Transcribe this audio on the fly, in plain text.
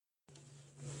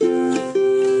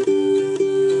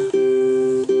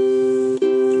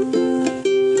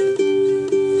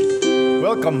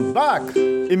Welcome back,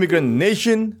 Immigrant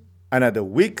Nation. Another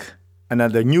week,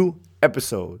 another new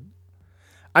episode.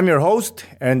 I'm your host,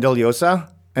 Aaron Del Yosa,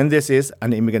 and this is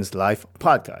an Immigrant's Life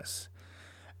podcast.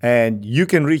 And you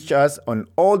can reach us on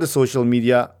all the social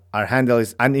media. Our handle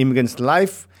is An Immigrant's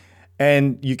Life,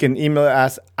 and you can email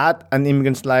us at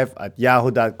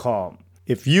animmigrant'slife@yahoo.com.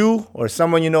 If you or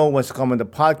someone you know wants to come on the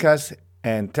podcast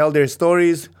and tell their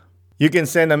stories, you can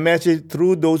send a message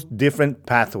through those different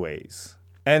pathways.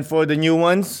 And for the new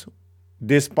ones,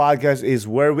 this podcast is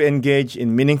where we engage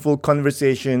in meaningful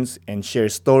conversations and share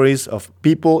stories of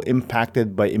people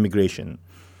impacted by immigration.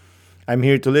 I'm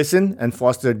here to listen and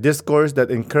foster discourse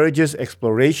that encourages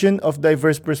exploration of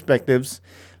diverse perspectives,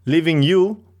 leaving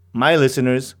you, my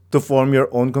listeners, to form your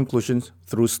own conclusions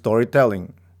through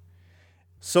storytelling.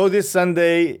 So this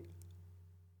Sunday,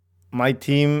 my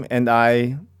team and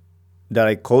I, that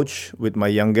I coach with my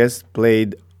youngest,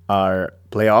 played our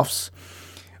playoffs.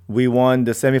 We won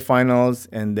the semifinals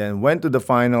and then went to the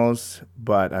finals,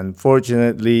 but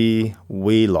unfortunately,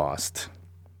 we lost.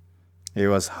 It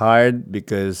was hard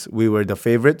because we were the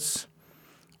favorites.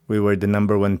 We were the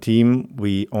number one team.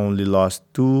 We only lost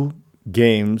 2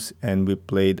 games and we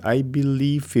played, I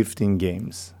believe, 15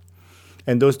 games.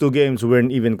 And those 2 games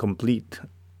weren't even complete.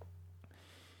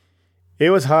 It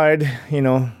was hard,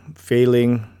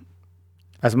 failing.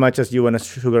 As much as you want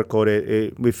to sugarcoat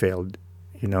it, we failed,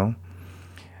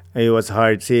 It was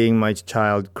hard seeing my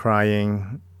child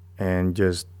crying and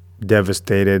just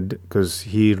devastated because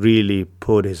he really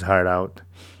put his heart out.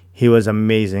 He was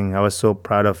amazing. I was so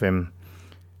proud of him.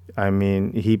 I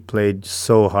mean, he played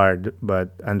so hard,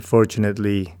 but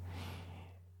unfortunately,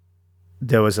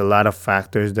 there was a lot of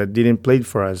factors that didn't play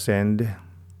for us. And,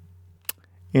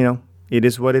 it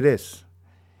is what it is.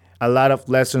 A lot of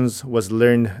lessons was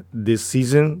learned this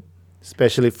season,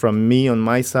 especially from me on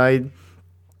my side.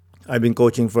 I've been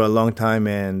coaching for a long time,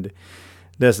 and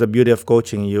that's the beauty of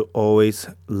coaching. You always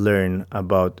learn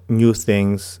about new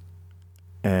things,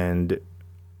 and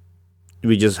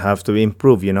we just have to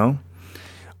improve,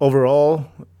 Overall,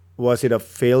 was it a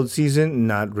failed season?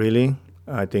 Not really.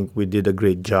 I think we did a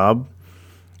great job.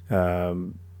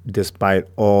 Despite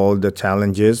all the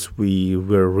challenges, we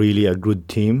were really a good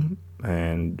team.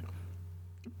 And,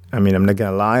 I'm not going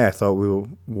to lie. I thought we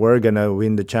were going to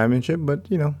win the championship, but,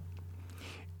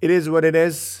 it is what it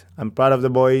is. I'm proud of the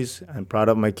boys. I'm proud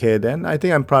of my kid. And I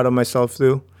think I'm proud of myself,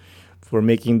 too, for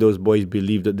making those boys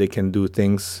believe that they can do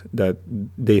things that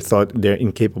they thought they're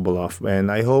incapable of.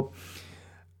 And I hope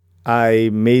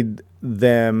I made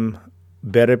them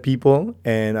better people.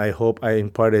 And I hope I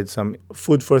imparted some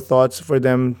food for thoughts for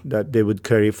them that they would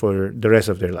carry for the rest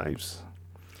of their lives.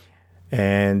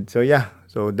 And so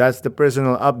that's the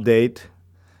personal update.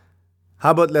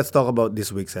 How about let's talk about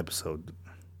this week's episode?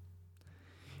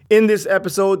 In this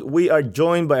episode, we are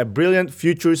joined by a brilliant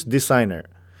futures designer.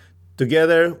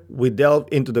 Together, we delve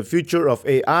into the future of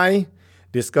AI,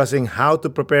 discussing how to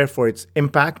prepare for its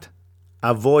impact,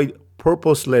 avoid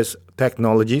purposeless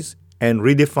technologies, and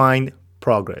redefine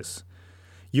progress.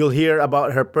 You'll hear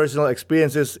about her personal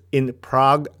experiences in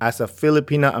Prague as a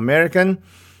Filipina American,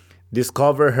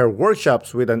 discover her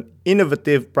workshops with an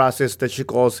innovative process that she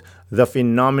calls the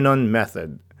Phenomenon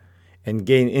Method, and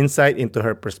gain insight into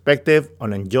her perspective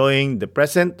on enjoying the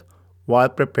present while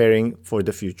preparing for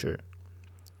the future.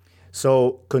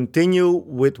 So continue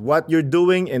with what you're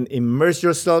doing and immerse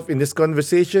yourself in this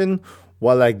conversation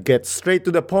while I get straight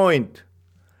to the point.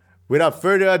 Without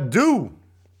further ado,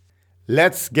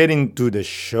 let's get into the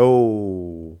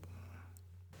show.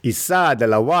 Isa,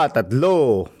 dalawa,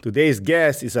 tatlo. Today's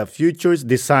guest is a futures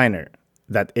designer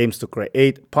that aims to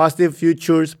create positive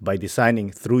futures by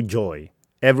designing through joy.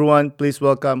 Everyone, please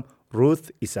welcome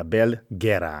Ruth Isabel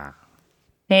Guerra.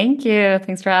 Thank you.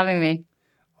 Thanks for having me.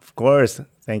 Of course.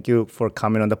 Thank you for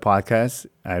coming on the podcast.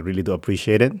 I really do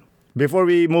appreciate it. Before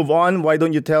we move on, why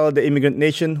don't you tell the Immigrant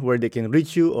Nation where they can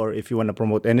reach you or if you want to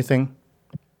promote anything?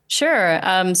 Sure.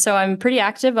 So I'm pretty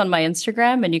active on my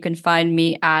Instagram, and you can find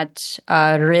me at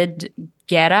Rid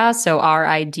Guerra, so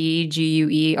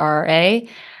RIDGUERRA.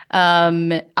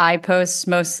 I post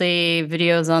mostly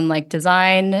videos on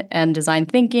design and design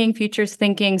thinking, futures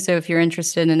thinking. So if you're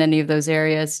interested in any of those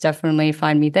areas, definitely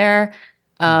find me there.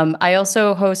 I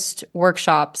also host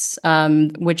workshops,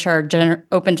 which are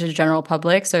open to the general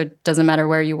public. So it doesn't matter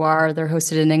where you are, they're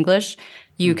hosted in English.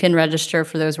 You can register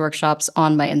for those workshops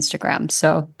on my Instagram.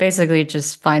 So basically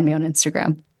just find me on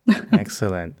Instagram.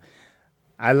 Excellent.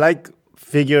 I like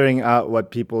figuring out what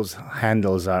people's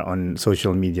handles are on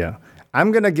social media.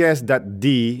 I'm going to guess that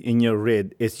D in your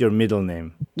RID is your middle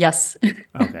name. Yes.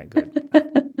 Okay, good.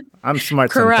 I'm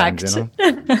smart Correct.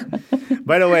 sometimes,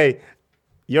 By the way,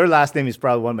 Your last name is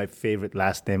probably one of my favorite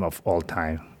last name of all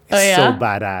time. Oh, It's so yeah.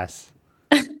 badass.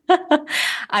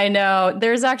 I know.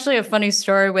 There's actually a funny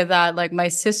story with that. Like my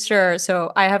sister,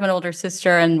 so I have an older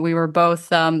sister, and we were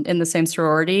both in the same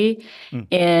sorority Mm.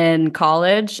 in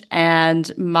college.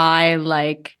 And my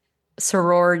like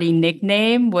sorority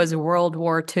nickname was World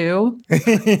War II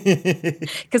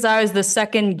because I was the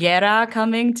second Guerra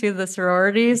coming to the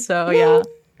sorority. So yeah.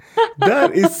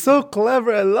 That is so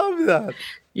clever. I love that.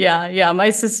 Yeah, yeah. My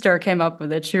sister came up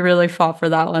with it. She really fought for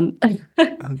that one.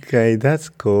 Okay, that's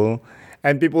cool.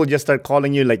 And people just start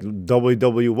calling you like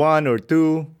WW1 or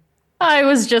 2. I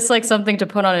was just like something to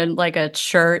put on like a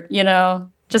shirt,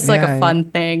 just like a Yeah, fun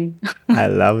thing. I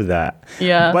love that.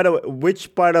 Yeah. By the way,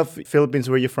 which part of Philippines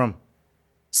were you from?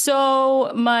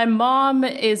 So my mom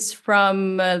is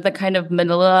from the kind of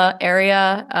Manila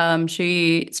area.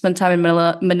 She spent time in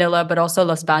Manila, but also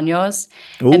Los Baños.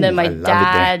 And then Oh, my I love it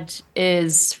there. dad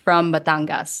is from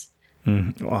Batangas.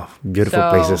 Oh, beautiful So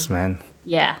places, man.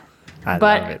 yeah. I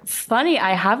love it. But funny,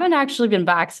 I haven't actually been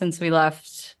back since we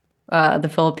left the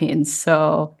Philippines.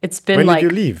 So it's been When did you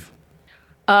like leave?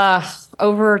 uh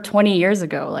over 20 years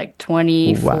ago, like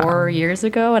 24 Wow. years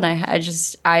ago, and I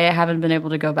haven't been able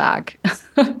to go back.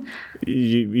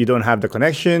 You don't have the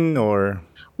connection or?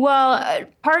 Well,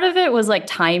 part of it was like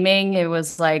timing. It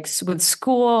was like with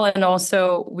school, and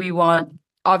also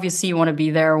obviously you want to be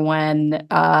there when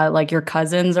like your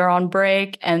cousins are on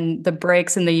break, and the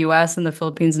breaks in the US and the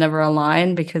Philippines never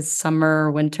align because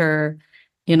summer, winter,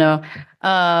 you know.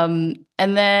 And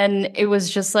then it was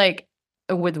just like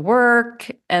with work,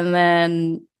 and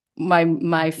then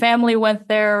my family went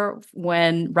there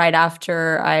when right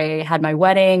after I had my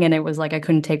wedding, and it was like I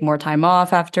couldn't take more time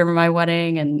off after my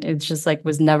wedding, and it's just like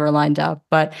was never lined up.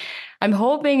 But I'm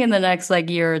hoping in the next like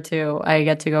year or two I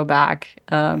get to go back.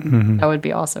 That would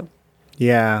be awesome.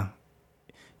 Yeah,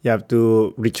 you have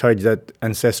to recharge that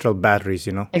ancestral batteries.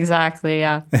 Exactly,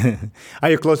 yeah.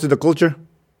 Are you close to the culture?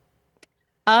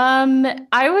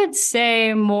 I would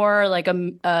say more like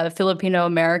a Filipino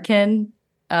American.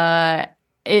 Uh,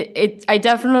 I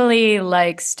definitely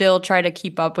like still try to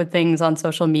keep up with things on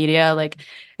social media, like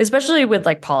especially with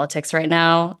like politics right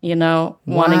now,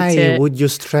 wanting Why to. would you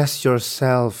stress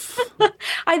yourself?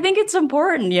 I think it's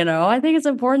important, I think it's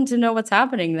important to know what's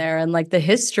happening there and like the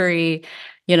history,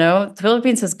 the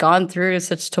Philippines has gone through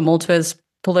such tumultuous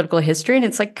political history, and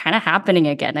it's like kind of happening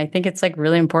again. I think it's like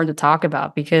really important to talk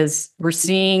about because we're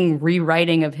seeing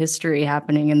rewriting of history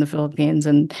happening in the Philippines,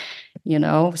 and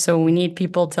so we need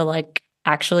people to like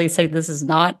actually say this is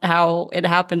not how it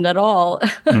happened at all.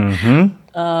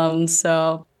 Mm-hmm.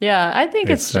 So yeah, I think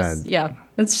It's it's just sad. yeah,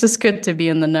 it's just good to be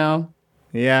in the know.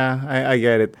 Yeah, I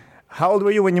get it. How old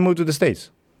were you when you moved to the States?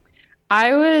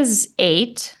 I was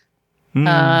 8. Hmm.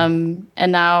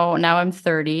 And now I'm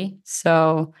 30,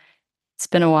 so it's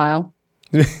been a while.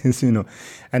 you know,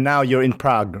 and now you're in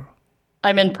Prague.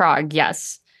 I'm in Prague,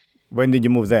 yes. When did you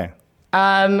move there?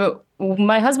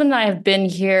 My husband and I have been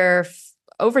here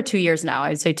over 2 years now.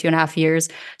 I'd say 2.5 years.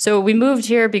 So we moved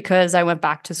here because I went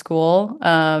back to school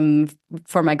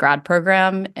for my grad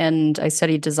program, and I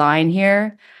studied design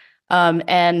here.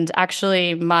 And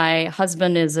actually, my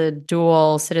husband is a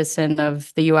dual citizen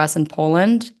of the US and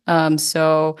Poland.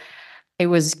 So it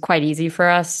was quite easy for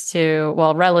us to,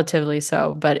 well, relatively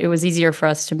so, but it was easier for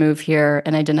us to move here,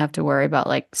 and I didn't have to worry about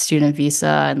like student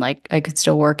visa, and like I could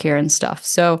still work here and stuff.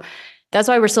 So that's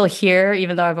why we're still here,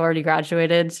 even though I've already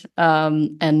graduated.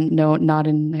 And no, not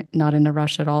in a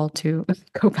rush at all to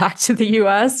go back to the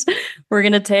US. We're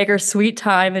gonna take our sweet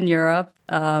time in Europe.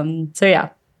 So yeah.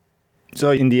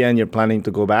 So in the end, you're planning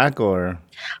to go back, or?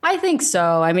 I think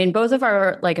so. I mean, both of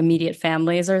our like immediate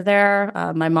families are there.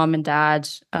 My mom and dad,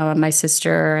 my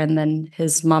sister, and then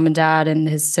his mom and dad and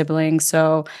his siblings.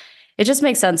 So it just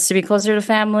makes sense to be closer to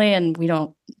family, and we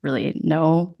don't really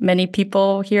know many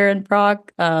people here in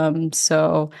Prague.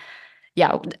 So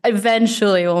yeah,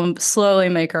 eventually we'll slowly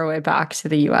make our way back to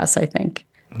the US, I think.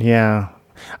 Yeah,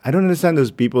 I don't understand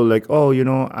those people like, oh,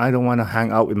 I don't want to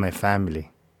hang out with my family.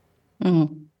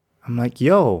 Mhm. I'm like,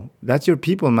 yo, that's your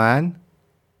people, man.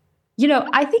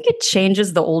 I think it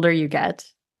changes the older you get.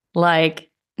 Like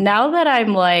now that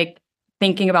I'm like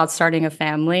thinking about starting a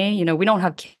family, we don't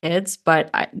have kids,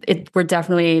 but we're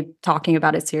definitely talking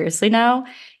about it seriously now.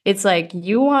 It's like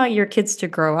you want your kids to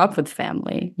grow up with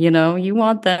family, you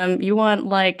want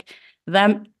like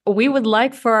them. We would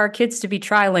like for our kids to be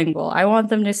trilingual. I want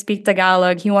them to speak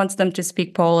Tagalog. He wants them to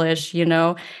speak Polish,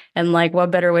 and like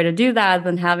what better way to do that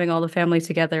than having all the family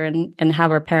together and have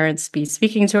our parents be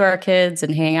speaking to our kids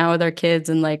and hang out with our kids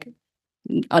and like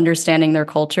understanding their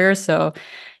culture. So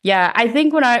Yeah, I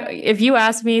think if you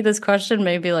asked me this question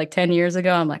maybe like 10 years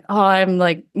ago, I'm like, oh, I'm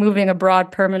like moving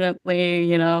abroad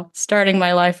permanently, starting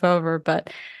my life over.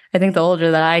 But I think the older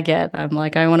that I get, I'm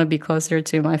like, I want to be closer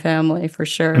to my family for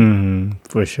sure.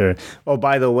 For sure. Oh,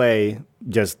 by the way,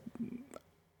 just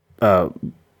uh,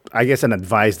 I guess an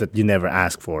advice that you never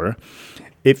ask for.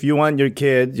 If you want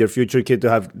your future kid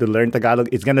to learn Tagalog,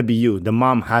 it's gonna be you. The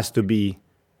mom has to be Yeah,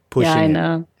 pushing I it.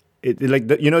 know. Like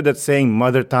that saying,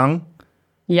 mother tongue.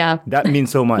 Yeah, That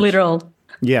means so much. literal.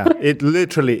 Yeah, it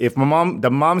literally. If the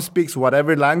mom speaks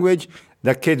whatever language,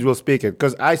 the kids will speak it.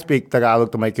 Because I speak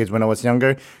Tagalog to my kids when I was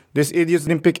younger. These idiots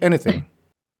didn't pick anything.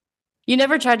 You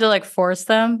never tried to like force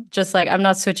them, just like, I'm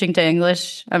not switching to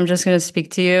English. I'm just going to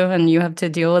speak to you and you have to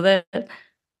deal with it.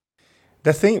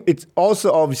 The thing, it's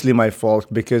also obviously my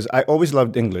fault because I always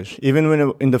loved English. Even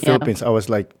when in the Yeah. Philippines, I was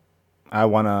like,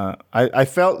 I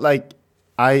felt like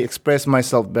I expressed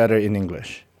myself better in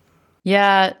English.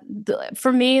 Yeah,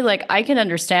 for me, like I can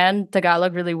understand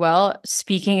Tagalog really well.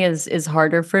 Speaking is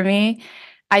harder for me.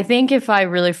 I think if I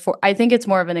really I think it's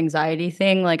more of an anxiety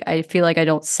thing. Like I feel like I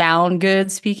don't sound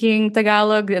good speaking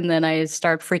Tagalog and then I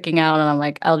start freaking out and I'm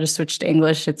like, I'll just switch to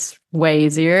English. It's way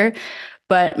easier.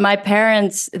 But my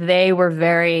parents, they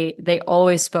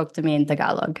always spoke to me in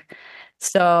Tagalog.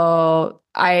 So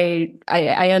I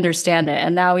understand it.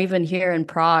 And now even here in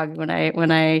Prague, when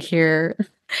I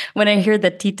hear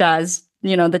the titas,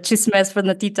 the chismes from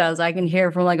the titas, I can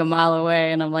hear from like a mile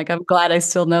away, and I'm like, I'm glad I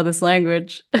still know this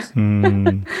language.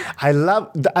 I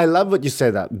love what you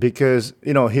said that because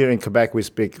here in Quebec we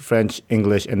speak French,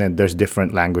 English, and then there's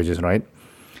different languages, right?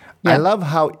 I Yeah, love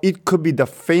how it could be the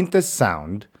faintest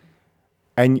sound,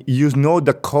 and you know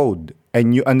the code,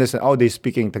 and you understand. Oh, they're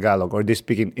speaking Tagalog or they're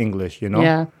speaking English.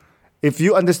 yeah, If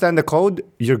you understand the code,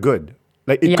 you're good.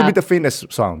 Like it could be yeah, the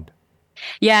faintest sound.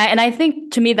 yeah. And I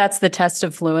think to me that's the test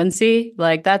of fluency.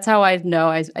 Like that's how I know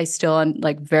I still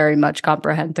like very much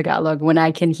comprehend Tagalog when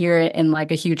I can hear it in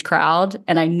like a huge crowd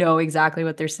and I know exactly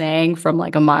what they're saying from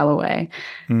like a mile away.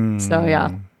 So yeah.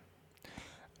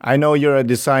 I know you're a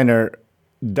designer.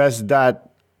 Does that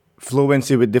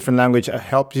fluency with different language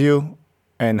help you?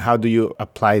 And how do you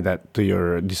apply that to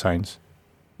your designs?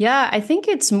 Yeah, I think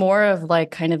it's more of like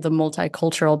kind of the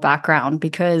multicultural background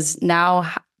because now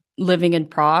living in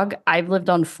Prague, I've lived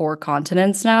on four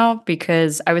continents now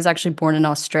because I was actually born in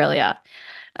Australia.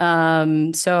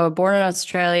 So born in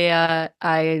Australia,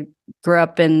 I grew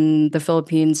up in the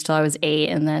Philippines till I was 8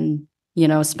 and then,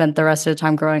 spent the rest of the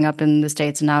time growing up in the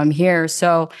States and now I'm here.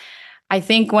 So I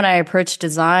think when I approach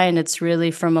design, it's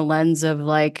really from a lens of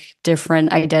like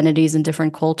different identities and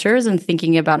different cultures and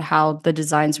thinking about how the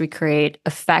designs we create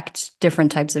affect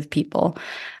different types of people.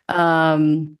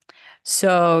 Um,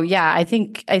 so yeah, I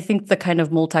think the kind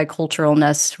of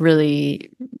multiculturalness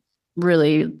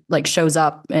really like shows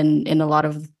up in a lot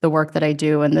of the work that I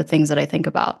do and the things that I think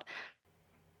about.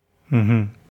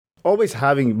 Always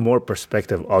having more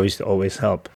perspective obviously always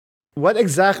help. What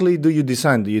exactly do you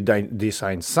design? Do you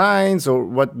design signs or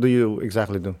what do you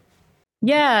exactly do?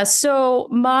 Yeah, so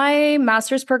my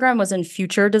master's program was in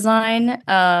future design.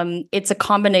 It's a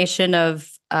combination of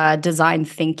design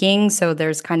thinking. So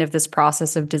there's kind of this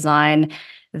process of design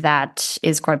that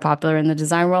is quite popular in the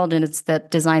design world, and it's the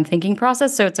design thinking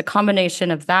process. So it's a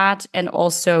combination of that and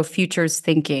also futures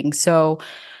thinking. So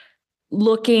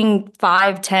looking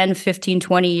 5, 10, 15,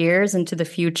 20 years into the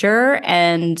future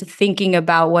and thinking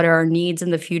about what are our needs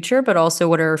in the future, but also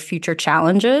what are our future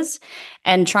challenges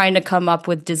and trying to come up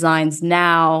with designs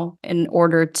now in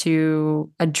order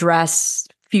to address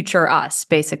future us,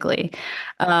 basically.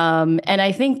 And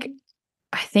I think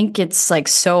it's like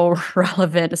so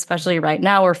relevant, especially right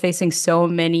now. We're facing so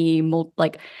many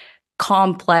like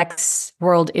complex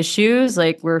world issues.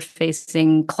 Like we're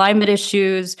facing climate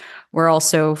issues. We're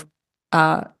also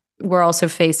uh, we're also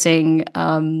facing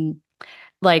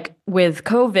like with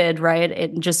COVID, right?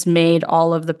 It just made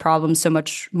all of the problems so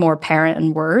much more apparent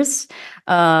and worse.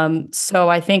 So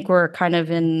I think we're kind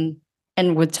of and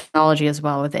with technology as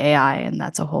well, with AI, and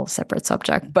that's a whole separate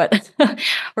subject. But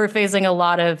we're facing a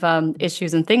lot of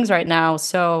issues and things right now.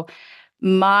 So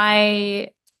my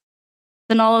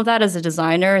and all of that as a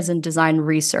designer is in design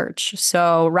research.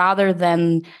 So um,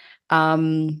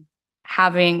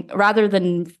 rather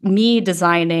than me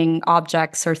designing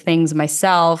objects or things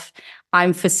myself,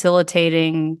 I'm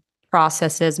facilitating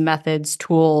processes, methods,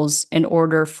 tools in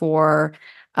order for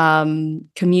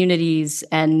communities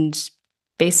and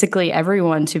basically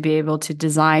everyone to be able to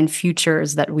design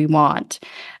futures that we want.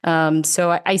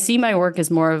 So I see my work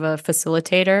as more of a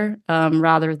facilitator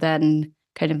rather than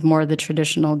kind of more the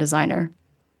traditional designer.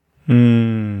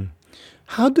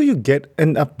 how do you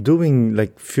end up doing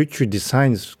like future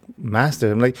designs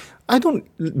master? I'm like, I don't,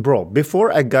 bro.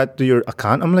 Before I got to your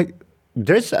account, I'm like,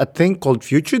 there's a thing called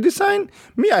future design.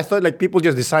 Me, I thought like people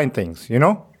just design things, you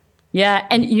know? Yeah.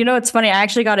 And you know, it's funny. I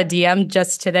actually got a DM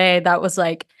just today that was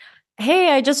like,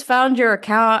 hey, I just found your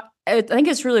account. I think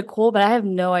it's really cool, but I have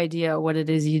no idea what it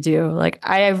is you do. Like,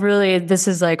 I really, this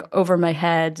is like over my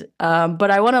head, but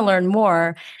I want to learn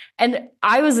more. And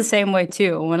I was the same way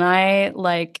too. When I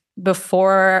like,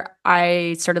 before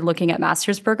I started looking at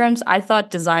master's programs, I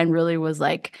thought design really was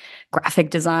like graphic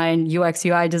design, UX,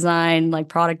 UI design, like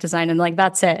product design, and like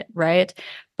that's it, right?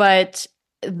 But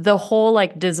the whole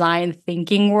like design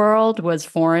thinking world was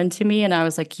foreign to me, and I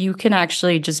was like, you can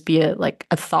actually just be a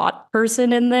thought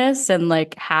person in this and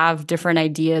like have different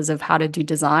ideas of how to do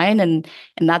design, and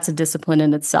that's a discipline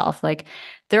in itself. Like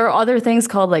there are other things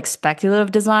called like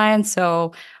speculative design.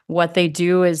 So what they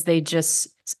do is they just,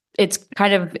 it's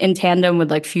kind of in tandem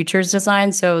with like futures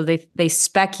design. So they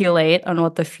speculate on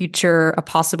what the future, a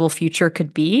possible future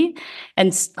could be,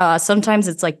 and sometimes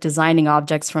it's like designing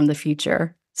objects from the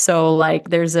future. So like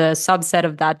there's a subset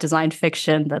of that design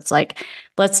fiction that's like,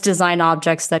 let's design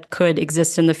objects that could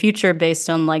exist in the future based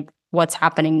on like what's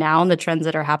happening now and the trends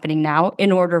that are happening now, in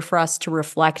order for us to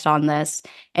reflect on this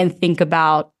and think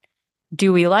about,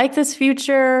 do we like this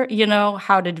future? You know,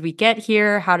 how did we get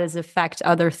here? How does it affect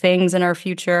other things in our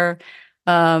future?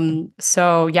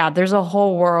 So yeah, there's a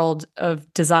whole world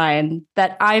of design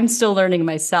that I'm still learning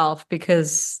myself,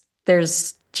 because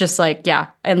there's just like, yeah,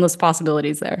 endless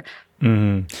possibilities there.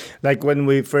 Like when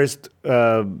we first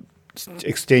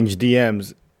exchanged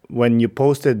DMs, when you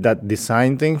posted that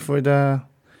design thing for the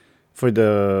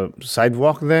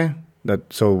sidewalk there, that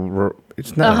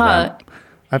it's not a Uh-huh. ramp.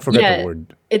 I forgot the Yeah,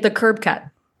 word. the curb cut.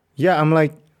 Yeah, I'm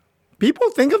like, people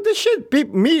think of this shit.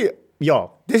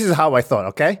 This is how I thought.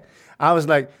 Okay, I was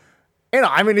like,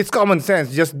 I mean, it's common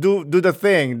sense. Just do the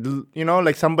thing. You know,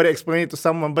 like somebody explain it to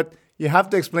someone, but you have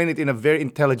to explain it in a very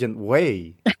intelligent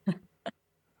way.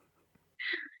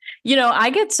 You know, I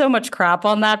get so much crap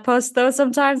on that post though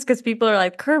sometimes, because people are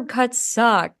like, curb cuts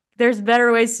suck. There's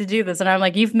better ways to do this. And I'm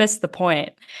like, you've missed the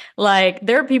point. Like,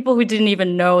 there are people who didn't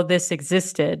even know this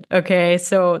existed. Okay.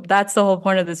 So that's the whole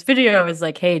point of this video, is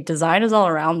like, hey, design is all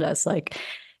around us. Like,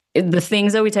 the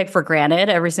things that we take for granted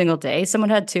every single day, someone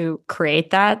had to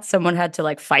create that. Someone had to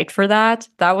like fight for that.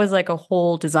 That was like a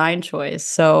whole design choice.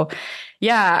 So,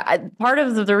 yeah, part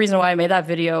of the reason why I made that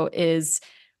video is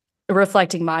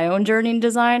reflecting my own journey in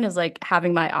design, is like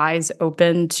having my eyes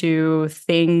open to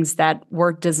things that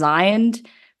were designed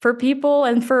for people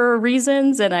and for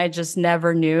reasons, and I just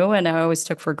never knew, and I always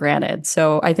took for granted.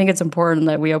 So I think it's important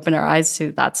that we open our eyes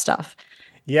to that stuff.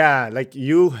 Yeah, like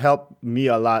you helped me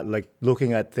a lot, like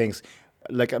looking at things.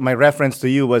 Like my reference to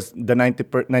you was the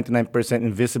 99%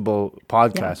 Invisible Yeah.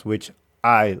 podcast, which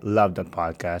I love that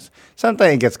podcast.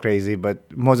 Sometimes it gets crazy, but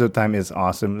most of the time it's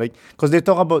awesome. Like, because they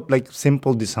talk about like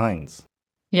simple designs.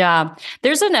 Yeah.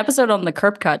 There's an episode on the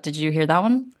curb cut. Did you hear that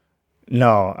one?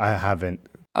 No, I haven't.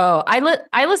 Oh,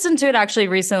 I listened to it actually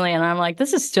recently, and I'm like,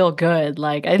 this is still good.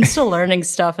 Like, I'm still learning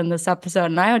stuff in this episode,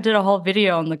 and I did a whole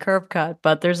video on the curve cut,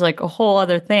 but there's like a whole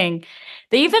other thing.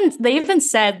 They even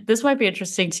said, this might be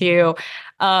interesting to you.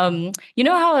 You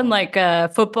know how in like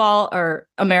football or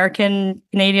American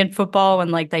Canadian football, when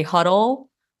like they huddle,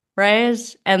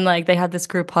 right? And like they had this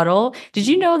group huddle. Did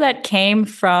you know that came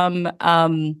from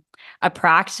a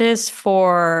practice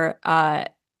for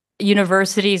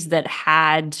universities that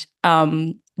had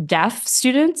deaf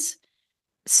students?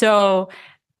 So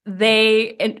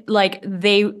they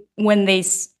when they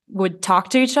would talk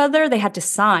to each other, they had to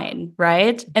sign,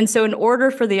 right? And so in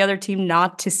order for the other team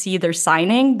not to see their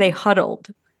signing, they huddled,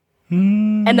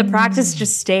 and the practice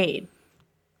just stayed,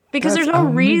 because That's there's no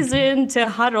amazing. reason to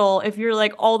huddle if you're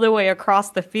like all the way across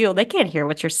the field. They can't hear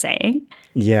what you're saying,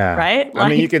 Yeah. right? I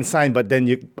mean, you Like, can sign, but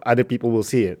then other people will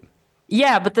see it.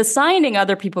 yeah, but the signing,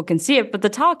 other people can see it, but the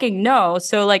talking, no.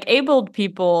 So like abled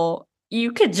people,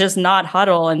 you could just not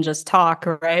huddle and just talk,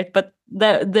 right? But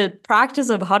the practice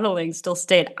of huddling still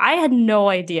stayed. I had no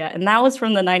idea. And that was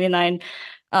from the 99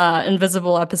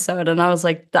 Invisible episode. And I was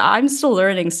like, I'm still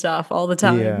learning stuff all the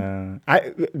time. Yeah.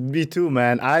 Me too,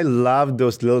 man. I love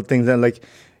those little things. And like,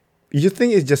 you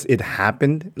think it's just it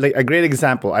happened? Like a great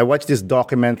example, I watched this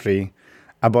documentary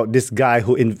about this guy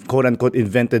who quote unquote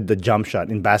invented the jump shot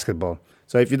in basketball.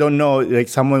 So if you don't know, like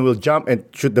someone will jump and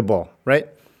shoot the ball, right?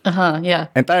 Uh-huh. Yeah.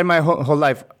 Entire my whole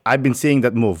life, I've been seeing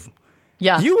that move.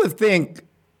 Yeah. You would think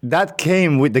that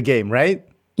came with the game, right?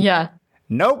 Yeah.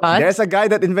 Nope. But There's a guy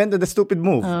that invented the stupid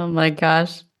move. oh my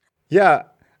gosh. Yeah,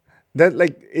 that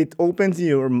like it opens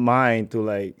your mind to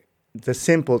like the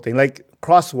simple thing, like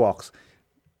crosswalks.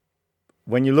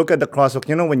 when you look at the crosswalk,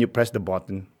 when you press the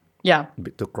button Yeah.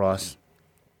 to cross,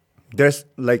 there's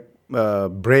like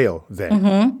braille there.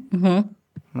 Mm-hmm.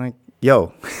 Mm-hmm. Like,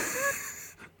 yo,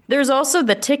 There's also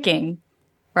the ticking,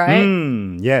 right?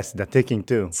 yes, the ticking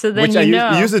too, So then which you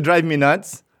it used know. to drive me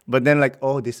nuts. But then, like,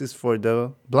 oh, this is for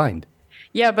the blind.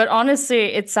 Yeah, but honestly,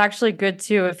 it's actually good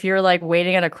too if you're like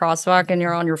waiting at a crosswalk and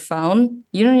you're on your phone.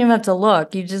 You don't even have to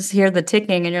look. You just hear the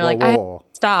ticking and you're Whoa, like, whoa, I have to whoa.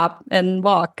 stop and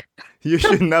walk. You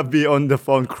should not be on the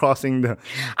phone I'm crossing the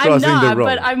not, but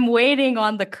road. I'm waiting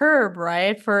on the curb,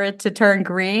 right, for it to turn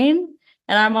green.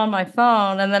 And I'm on my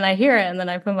phone and then I hear it and then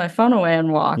I put my phone away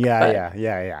and walk. Yeah, But yeah,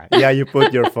 yeah, yeah. Yeah, you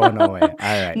put your phone away. All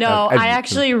right. no, I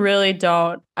actually really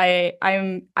don't. I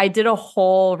did a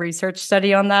whole research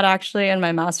study on that actually in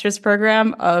my master's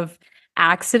program of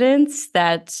accidents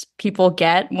that people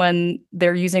get when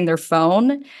they're using their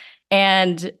phone.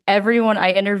 And everyone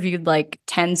I interviewed like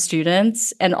 10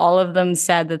 students, and all of them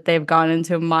said that they've gone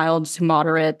into mild to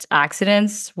moderate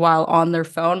accidents while on their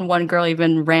phone. One girl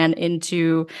even ran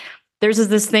into there's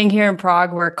this thing here in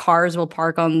Prague where cars will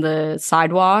park on the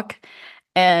sidewalk,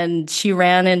 and she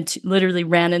literally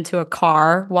ran into a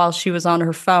car while she was on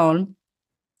her phone.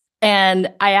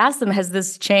 And I asked them, has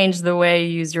this changed the way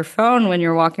you use your phone when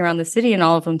you're walking around the city? And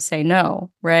all of them say no,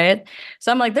 right?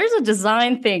 So I'm like, there's a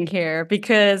design thing here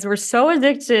because we're so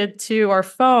addicted to our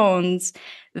phones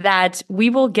that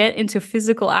we will get into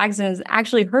physical accidents,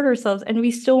 actually hurt ourselves, and we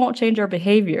still won't change our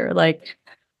behavior. Like,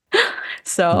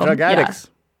 so drug yeah, addicts.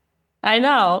 I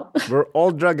know. We're all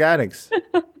drug addicts.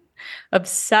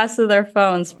 Obsessed with their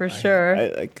phones for sure. I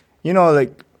like,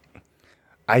 like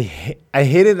I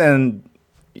hate it, and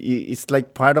it's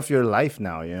like part of your life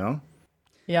now.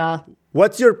 Yeah.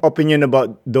 What's your opinion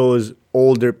about those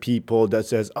older people that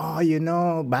says,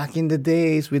 "Oh, back in the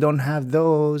days we don't have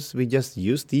those. We just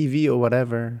use TV or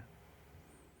whatever."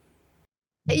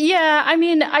 Yeah, I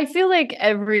mean, I feel like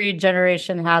every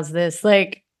generation has this.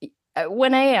 Like,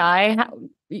 when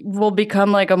will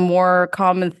become like a more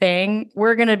common thing,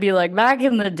 we're going to be like, back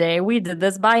in the day, we did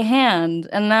this by hand,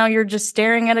 and now you're just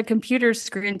staring at a computer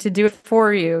screen to do it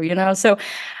for you. So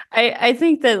I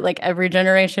think that like every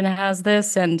generation has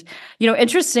this. And,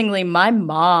 interestingly, my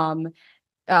mom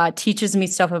teaches me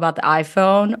stuff about the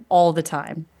iPhone all the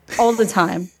time, all the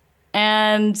time.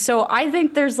 And so I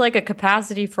think there's like a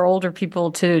capacity for older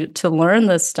people to learn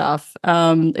this stuff.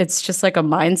 It's just like a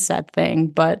mindset thing,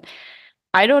 but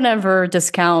I don't ever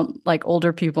discount like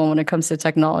older people when it comes to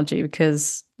technology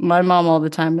because my mom all the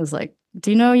time is like,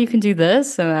 "Do you know you can do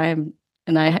this?"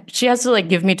 She has to like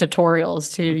give me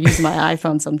tutorials to use my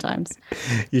iPhone sometimes.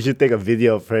 You should take a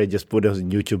video of her, just put it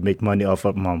on YouTube, make money off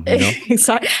of mom.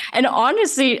 Exactly. And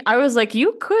honestly, I was like,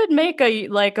 you could make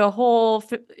a whole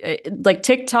like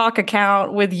TikTok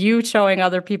account with you showing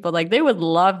other people. Like they would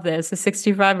love this. A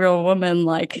 65-year-old woman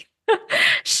like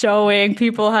showing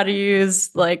people how to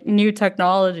use like new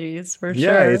technologies for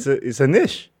Yeah, sure. it's a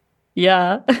niche.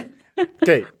 Yeah.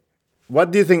 Okay,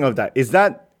 what do you think of that? Is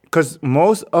that because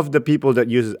most of the people that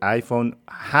use iPhone,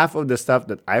 half of the stuff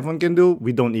that iPhone can do,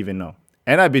 we don't even know.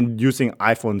 And I've been using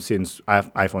iPhone since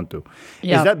iPhone 2. Is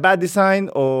Yeah. that bad design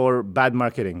or bad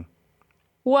marketing?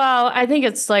 Well, I think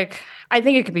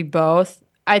it could be both.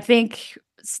 I think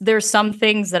there's some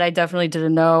things that I definitely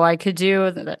didn't know I could do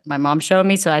that my mom showed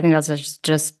me. So I think that's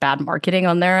just bad marketing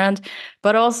on their end.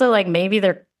 But also, like, maybe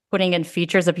they're putting in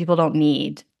features that people don't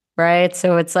need, right?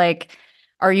 So it's like,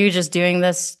 are you just doing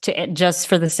this just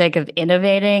for the sake of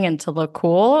innovating and to look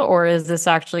cool? Or is this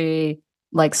actually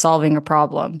like solving a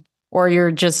problem? Or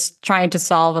you're just trying to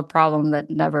solve a problem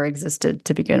that never existed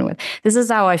to begin with. This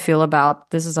is how I feel about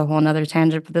this is a whole nother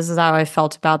tangent, but this is how I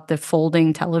felt about the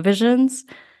folding televisions.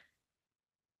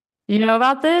 You know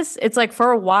about this? It's like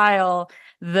for a while,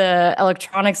 the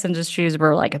electronics industries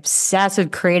were like obsessed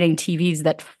with creating TVs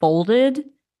that folded.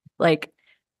 Like,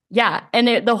 yeah.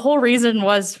 And the whole reason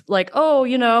was like, oh,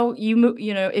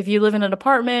 if you live in an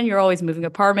apartment, you're always moving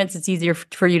apartments. It's easier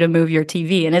for you to move your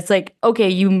TV. And it's like, okay,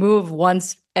 you move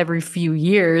once every few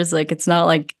years. Like, it's not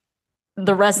like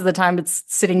the rest of the time it's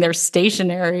sitting there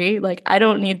stationary. Like, I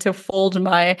don't need to fold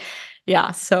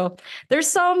yeah. So there's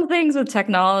some things with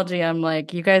technology. I'm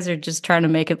like, you guys are just trying to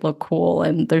make it look cool,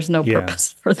 and there's no Yeah.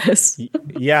 purpose for this.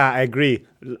 Yeah, I agree.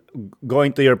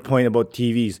 Going to your point about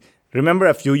TVs. Remember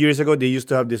a few years ago, they used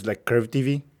to have this like curved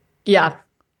TV? Yeah.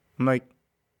 I'm like,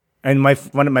 and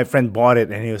one of my friend bought it,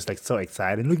 and he was like so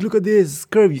excited. Look at this, it's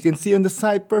curved. You can see on the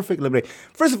side perfectly. Like,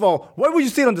 first of all, why would you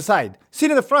sit on the side? Sit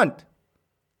in the front.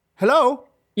 Hello?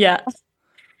 Yeah.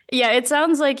 Yeah, it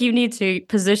sounds like you need to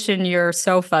position your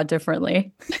sofa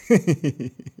differently.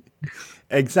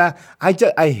 Exactly.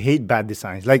 I hate bad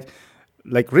designs. Like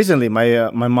Like recently, my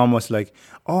mom was like,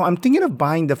 "Oh, I'm thinking of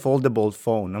buying the foldable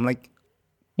phone." I'm like,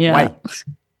 Yeah.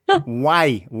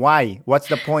 "Why? Why? What's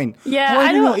the point?" Yeah, Oh,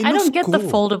 I don't know. It I looks don't get the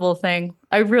cool. foldable thing.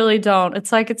 I really don't.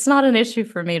 It's like it's not an issue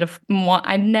for me to want.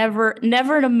 I never in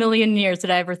a million years did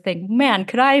I ever think, man,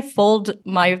 could I fold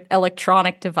my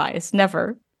electronic device?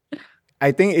 Never.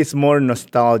 I think it's more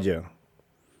nostalgia.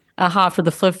 Aha, for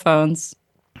the flip phones.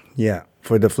 Yeah,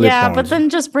 for the flip Yeah, but phones. then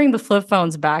just bring the flip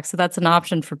phones back. So that's an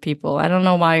option for people. I don't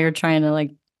know why you're trying to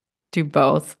like do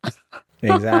both.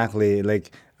 Exactly.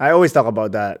 Like I always talk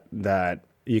about that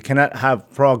you cannot have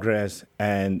progress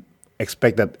and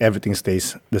expect that everything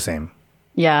stays the same.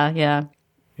 Yeah, yeah.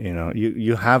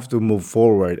 You have to move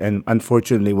forward, and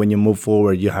unfortunately, when you move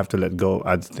forward, you have to let go of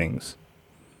other things.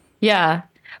 Yeah.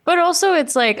 But also,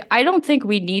 it's like, I don't think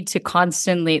we need to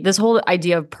constantly, this whole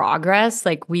idea of progress,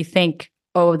 like we think,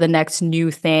 oh, the next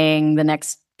new thing, the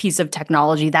next piece of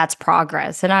technology, that's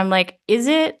progress. And I'm like, is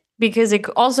it? Because it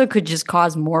also could just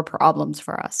cause more problems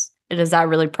for us. And is that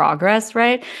really progress,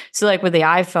 right? So, like with the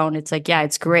iPhone, it's like, yeah,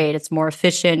 it's great. It's more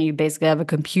efficient. You basically have a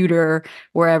computer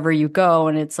wherever you go,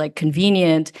 and it's like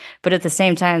convenient, but at the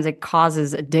same time it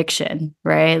causes addiction,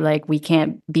 right? Like we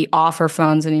can't be off our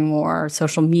phones anymore.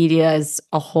 Social media is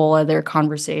a whole other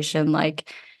conversation. Like,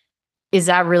 is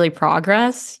that really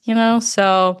progress,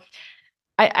 so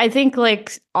I think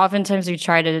like oftentimes we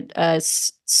try to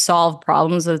solve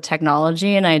problems with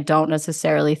technology, and I don't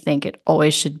necessarily think it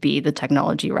always should be the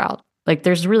technology route. Like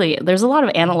there's a lot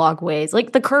of analog ways.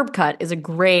 Like the curb cut is a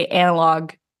great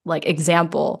analog like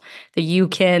example that you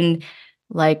can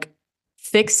like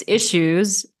fix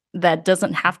issues that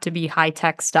doesn't have to be high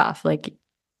tech stuff. Like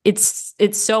it's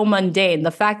so mundane. The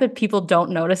fact that people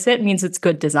don't notice it means it's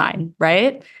good design,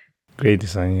 right? Great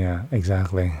design, yeah,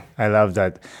 exactly. I love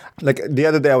that. Like the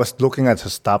other day, I was looking at a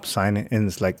stop sign, and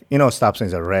it's like stop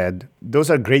signs are red. Those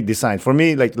are great design for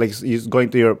me. Like going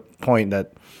to your point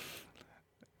that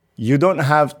you don't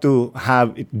have to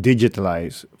have it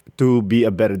digitalized to be a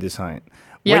better design.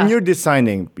 When Yeah. you're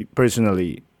designing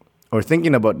personally or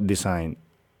thinking about design,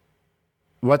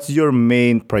 what's your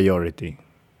main priority?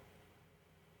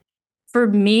 For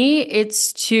me,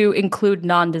 it's to include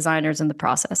non-designers in the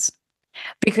process.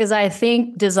 Because I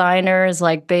think designers,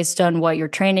 like based on what your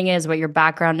training is, what your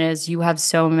background is, you have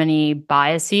so many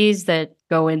biases that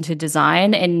go into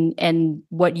design, and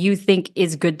what you think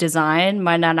is good design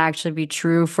might not actually be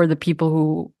true for the people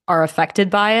who are affected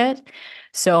by it.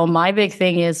 So my big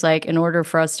thing is like in order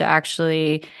for us to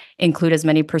actually include as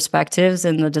many perspectives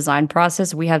in the design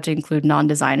process, we have to include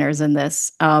non-designers in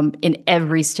this in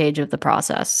every stage of the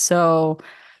process. So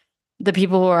the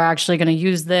people who are actually going to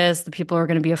use this, the people who are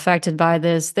going to be affected by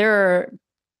this, there are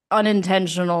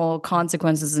unintentional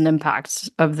consequences and impacts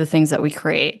of the things that we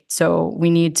create. So we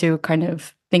need to kind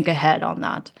of think ahead on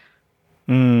that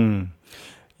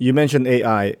You mentioned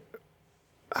AI.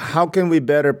 How can we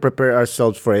better prepare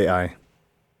ourselves for AI?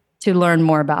 to learn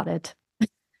more about it.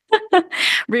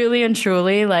 Really and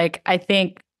truly, like I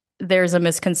think there's a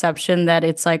misconception that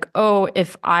it's like, oh,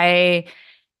 if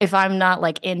I'm not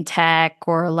like in tech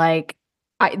or like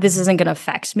this isn't going to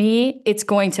affect me, it's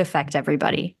going to affect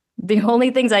everybody. The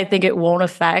only things I think it won't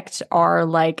affect are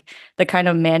like the kind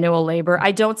of manual labor.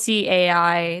 I don't see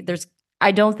AI.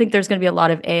 I don't think there's going to be a lot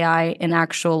of AI in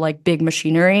actual like big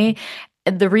machinery.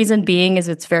 The reason being is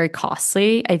it's very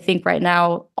costly. I think right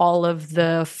now all of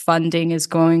the funding is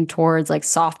going towards like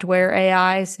software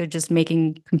AI, so just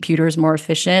making computers more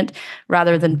efficient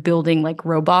rather than building like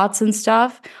robots and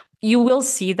stuff. You will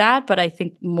see that, but I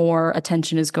think more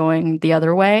attention is going the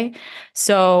other way.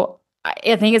 So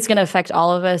I think it's going to affect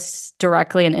all of us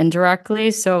directly and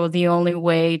indirectly. So the only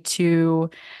way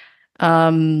to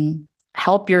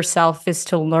help yourself is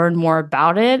to learn more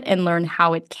about it and learn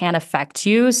how it can affect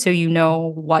you so you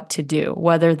know what to do,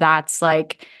 whether that's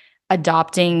like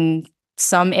adopting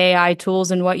some AI tools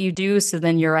in what you do. So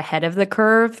then you're ahead of the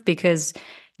curve because,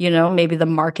 maybe the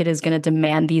market is going to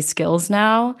demand these skills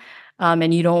now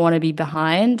and you don't want to be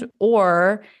behind.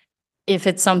 Or if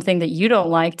it's something that you don't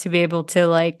like, to be able to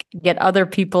like get other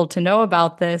people to know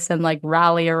about this and like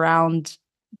rally around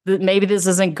maybe this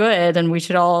isn't good and we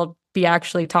should all be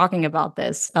actually talking about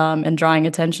this and drawing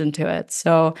attention to it.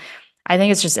 So I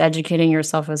think it's just educating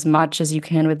yourself as much as you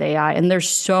can with AI. And there's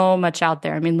so much out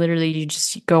there. I mean, literally, you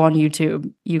just go on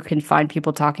YouTube, you can find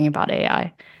people talking about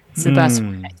AI. It's the best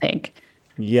way, I think.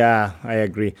 Yeah, I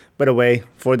agree. By the way,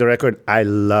 for the record, I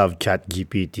love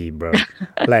ChatGPT, bro.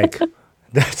 Like,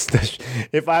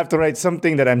 if I have to write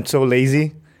something that I'm so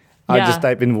lazy, I'll just Yeah.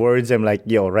 type in words. I'm like,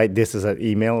 yo, write this as an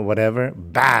email, whatever.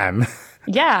 Bam.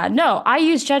 Yeah. No, I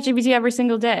use ChatGPT every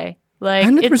single day. Like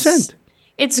 100%.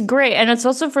 It's great. And it's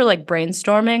also for like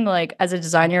brainstorming, like as a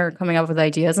designer coming up with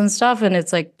ideas and stuff. And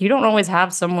it's like you don't always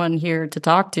have someone here to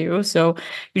talk to. So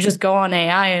you just go on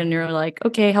AI and you're like,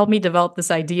 okay, help me develop this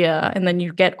idea. And then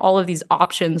you get all of these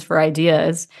options for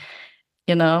ideas,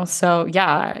 you know? So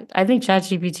yeah, I think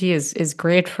ChatGPT is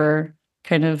great for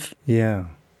kind of Yeah,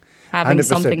 having 100%.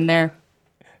 something there.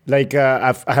 Like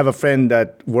I have a friend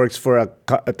that works for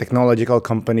a technological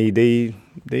company. They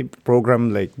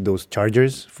program like those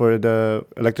chargers for the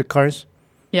electric cars.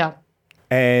 Yeah.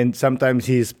 And sometimes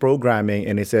he's programming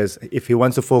and he says if he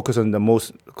wants to focus on the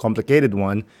most complicated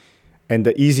one and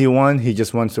the easy one, he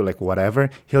just wants to like whatever,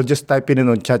 he'll just type it in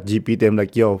on chat GPT. I'm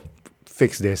like, yo,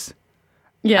 fix this.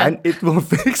 Yeah. And it will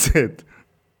fix it.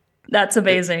 That's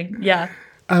amazing. Yeah.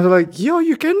 I was like, yo,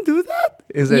 you can do that?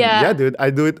 He said, yeah, Yeah. dude, I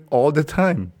do it all the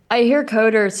time. I hear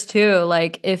coders too,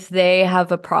 like if they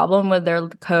have a problem with their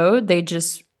code, they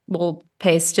just will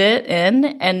paste it in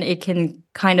and it can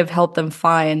kind of help them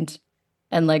find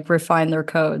and like refine their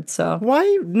code. So Why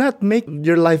not make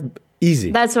your life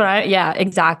easy? that's yeah,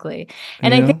 exactly.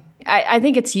 And You know? I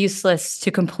think it's useless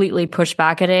to completely push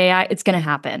back at AI. It's going to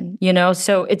happen, you know?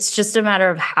 So it's just a matter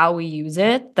of how we use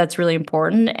it. That's really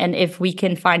important. And if we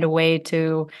can find a way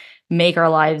to make our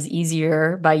lives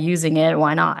easier by using it,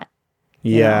 why not?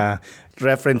 You know? Yeah,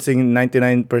 referencing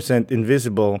 99%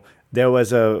 Invisible, there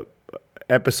was a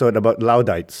episode about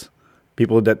Laudites,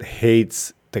 people that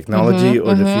hates technology Mm-hmm,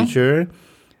 or the mm-hmm. future.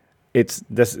 It's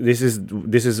this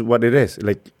is what it is.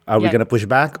 Like, are we Yeah. gonna push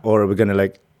back or are we gonna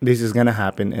like this is gonna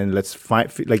happen and let's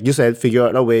find like you said, figure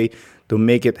out a way to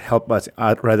make it help us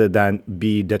out rather than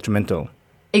be detrimental.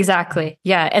 Exactly.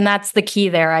 Yeah. And that's the key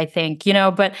there, I think, you know,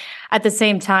 but at the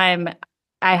same time,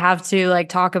 I have to like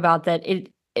talk about that it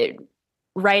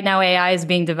right now AI is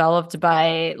being developed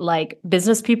by like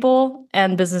business people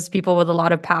and business people with a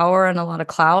lot of power and a lot of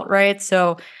clout, right?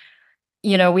 So,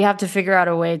 you know, we have to figure out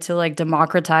a way to like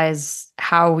democratize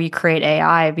how we create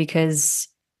AI because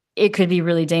it could be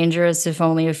really dangerous if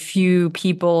only a few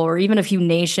people or even a few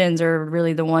nations are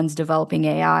really the ones developing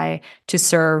AI to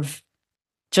serve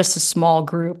just a small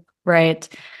group, right?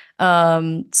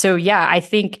 So yeah, I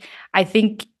think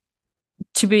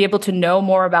to be able to know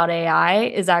more about AI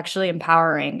is actually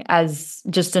empowering as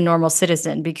just a normal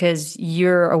citizen because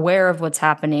you're aware of what's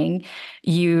happening.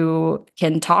 You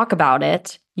can talk about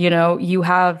it. You know, you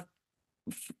have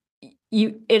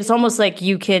you. It's almost like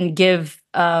you can give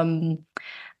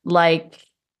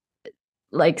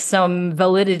like some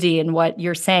validity in what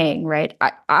you're saying, right?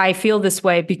 I feel this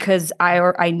way because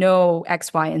I know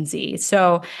X, Y, and Z.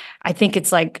 So I think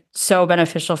it's like so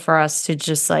beneficial for us to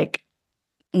just like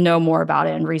know more about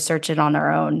it and research it on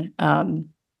our own,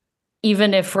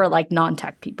 even if we're like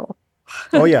non-tech people.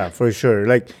 Oh yeah, for sure.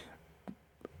 Like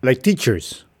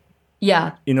teachers,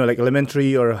 Yeah, like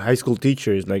elementary or high school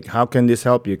teachers, like how can this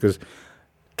help you? Because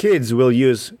kids will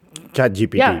use chat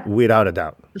gpt yeah, without a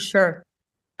doubt. for sure.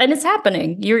 And it's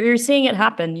happening. You're seeing it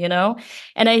happen, you know?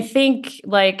 And I think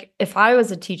like if I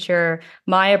was a teacher,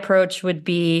 my approach would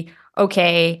be,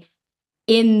 okay,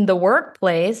 in the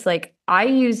workplace, like I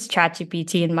use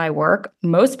ChatGPT in my work.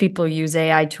 Most people use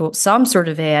AI tool, some sort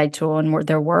of AI tool in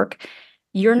their work.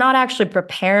 You're not actually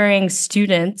preparing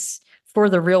students for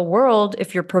the real world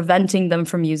if you're preventing them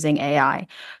from using AI.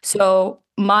 So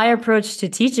my approach to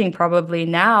teaching probably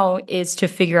now is to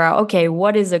figure out, okay,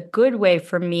 what is a good way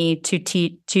for me to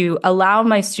teach to allow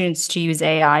my students to use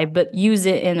AI, but use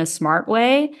it in a smart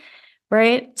way,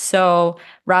 right? So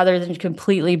rather than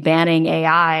completely banning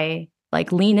AI,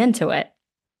 like lean into it,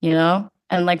 you know,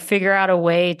 and like figure out a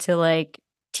way to like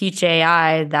teach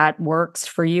AI that works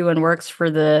for you and works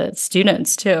for the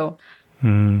students too.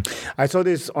 I saw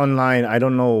this online. I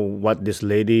don't know what this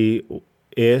lady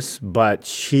is, but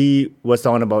she was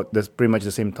talking about this pretty much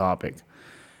the same topic.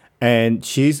 And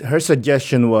her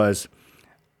suggestion was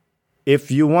if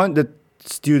you want the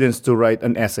students to write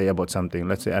an essay about something,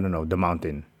 let's say I don't know, the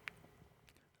mountain,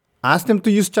 ask them to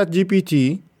use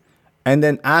ChatGPT and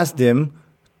then ask them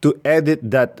to edit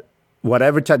that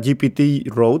whatever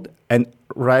ChatGPT wrote and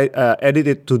edit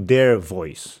it to their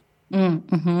voice.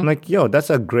 Mm-hmm. I'm like, yo,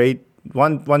 that's a great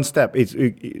one step. Is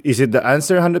it the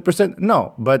answer 100%?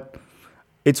 No, but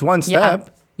it's one Yeah.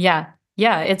 step. Yeah.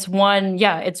 Yeah. It's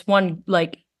one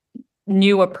like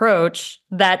new approach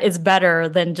that is better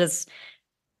than just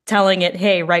telling it,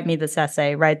 hey, write me this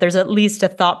essay, right? There's at least a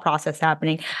thought process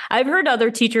happening. I've heard other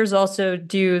teachers also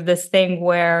do this thing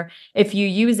where if you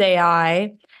use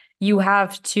AI, you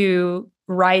have to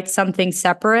write something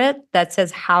separate that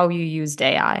says how you used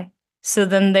AI. So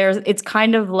then it's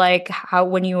kind of like how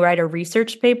when you write a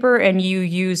research paper and you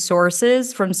use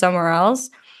sources from somewhere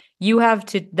else, You have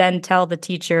to then tell the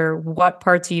teacher what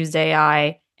parts used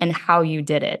AI and how you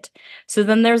did it. So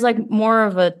then there's like more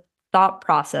of a thought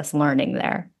process learning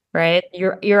there, right?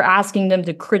 You're asking them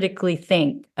to critically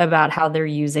think about how they're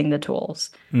using the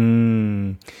tools.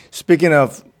 Mm. Speaking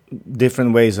of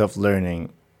different ways of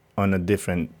learning on a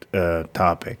different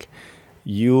topic,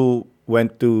 you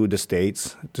went to the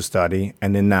States to study,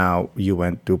 and then now you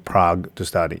went to Prague to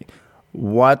study.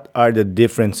 What are the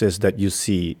differences that you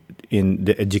see in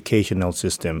the educational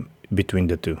system between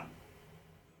the two?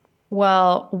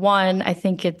 Well, one, I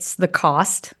think it's the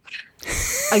cost.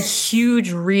 A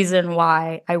huge reason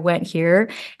why I went here.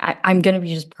 I'm going to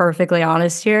be just perfectly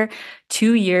honest here.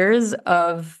 2 years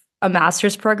of a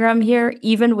master's program here,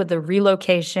 even with the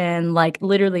relocation, like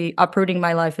literally uprooting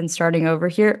my life and starting over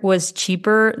here, was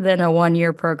cheaper than a 1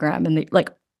 year program, and like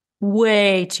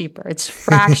way cheaper. It's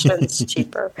fractions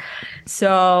cheaper.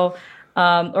 So,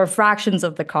 or fractions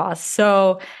of the cost.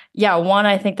 So, yeah, one,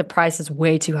 I think the price is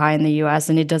way too high in the US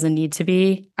and it doesn't need to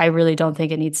be. I really don't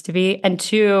think it needs to be. And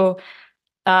two,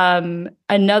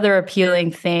 another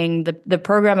appealing thing, the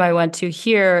program I went to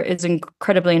here is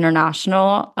incredibly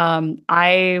international.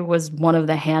 I was one of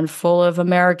the handful of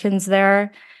Americans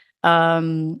there. There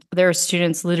are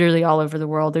students literally all over the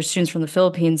world. There's students from the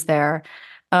Philippines there.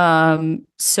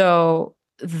 So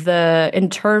the in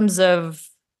terms of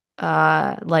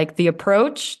like the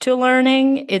approach to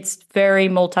learning, it's very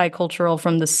multicultural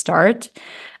from the start.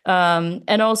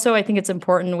 And also, I think it's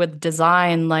important with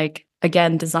design, like,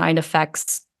 again, design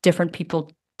affects different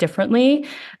people differently.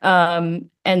 And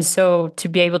so to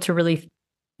be able to really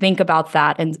think about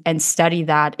that and study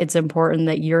that, it's important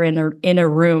that you're in a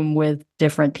room with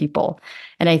different people.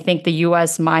 And I think the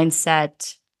US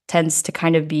mindset tends to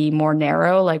kind of be more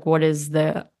narrow, like what is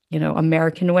the,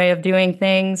 American way of doing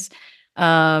things,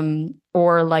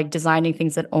 or like designing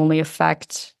things that only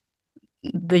affect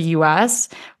the US,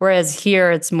 whereas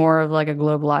here it's more of like a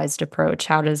globalized approach.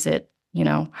 How does it,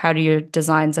 how do your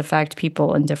designs affect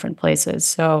people in different places?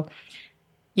 So,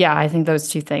 yeah, I think those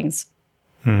two things.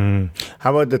 How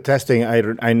about the testing?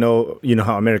 I know you know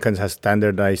how Americans have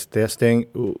standardized testing.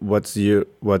 What's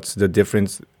the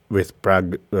difference with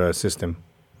Prague system?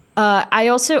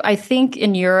 I think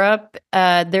in Europe,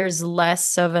 there's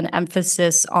less of an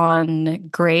emphasis on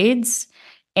grades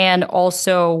and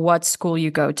also what school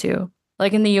you go to.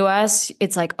 Like in the US,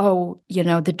 it's like, oh,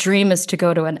 the dream is to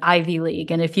go to an Ivy League.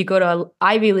 And if you go to an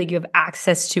Ivy League, you have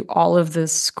access to all of the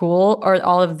school or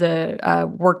all of the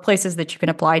workplaces that you can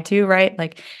apply to, right?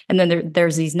 Like, and then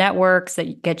there's these networks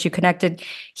that get you connected.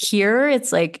 Here,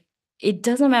 it's like, it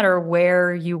doesn't matter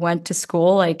where you went to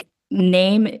school, like,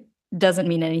 name doesn't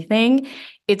mean anything.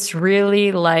 It's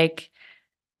really like,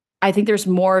 I think there's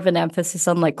more of an emphasis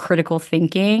on like critical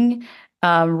thinking,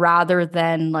 rather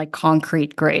than like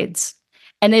concrete grades.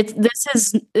 And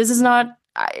this is not,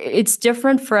 it's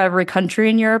different for every country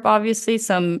in Europe, obviously.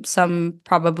 Some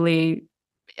probably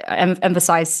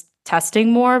emphasize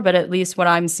testing more, but at least what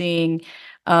I'm seeing,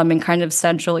 in kind of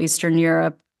Central Eastern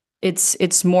Europe,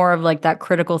 it's more of like that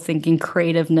critical thinking,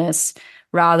 creativeness,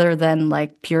 rather than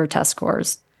like pure test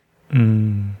scores.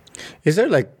 Is there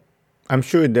like, I'm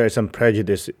sure there's some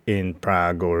prejudice in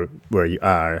Prague or where you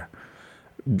are.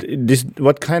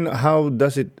 How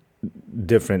does it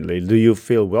differently? Do you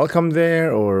feel welcome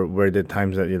there, or were there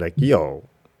times that you're like, yo?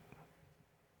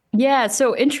 Yeah,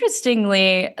 so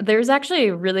interestingly, there's actually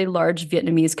a really large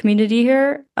Vietnamese community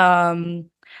here.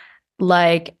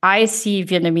 Like I see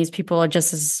Vietnamese people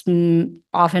just as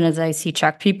often as I see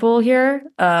Czech people here.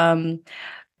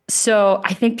 So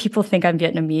I think people think I'm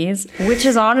Vietnamese, which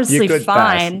is You honestly could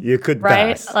pass. fine, You could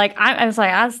right? pass. Like I was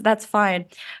like, that's fine.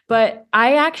 But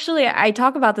I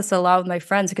talk about this a lot with my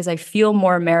friends because I feel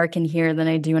more American here than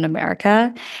I do in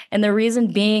America. And the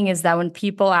reason being is that when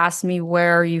people ask me,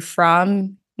 where are you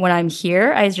from? When I'm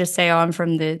here, I just say, oh, I'm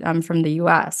from the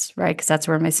US, right? Because that's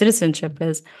where my citizenship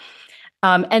is.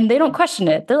 And they don't question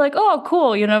it. They're like, oh,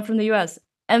 cool, from the US.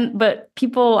 But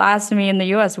people ask me in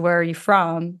the US, where are you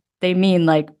from? They mean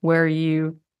like, where are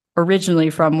you originally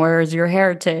from? Where is your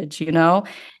heritage?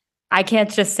 I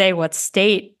can't just say what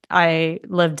state I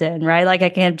lived in, right? Like I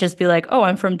can't just be like, oh,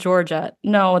 I'm from Georgia.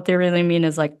 No, what they really mean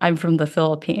is like, I'm from the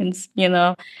Philippines. And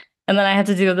then I have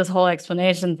to do this whole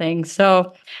explanation thing.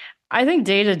 So I think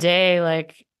day to day,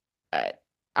 like, uh,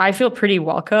 I feel pretty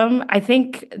welcome. I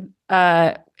think,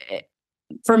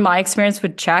 from my experience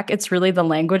with Czech, it's really the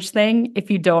language thing. If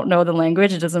you don't know the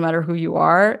language, it doesn't matter who you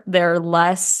are, they're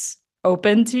less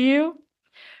open to you.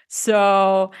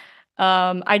 So,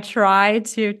 I try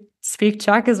to speak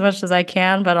Czech as much as I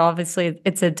can, but obviously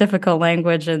it's a difficult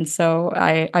language. And so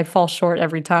I fall short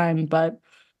every time. But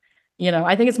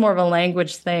I think it's more of a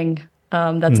language thing,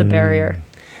 that's a barrier.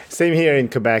 Same here in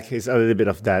Quebec. It's a little bit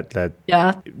of that. That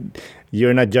Yeah.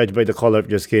 you're not judged by the color of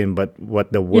your skin, but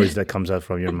what the Yeah. words that comes out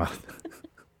from your mouth.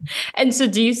 And so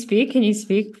do you speak? Can you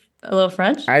speak a little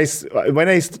French?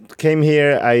 When came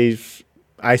here,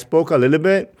 I spoke a little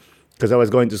bit because I was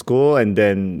going to school, and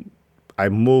then I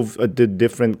moved to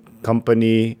different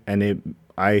company, and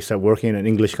I started working in an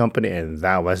English company, and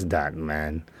that was that,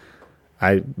 man.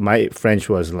 I my French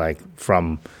was like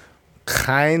from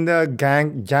kinda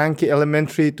janky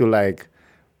elementary to like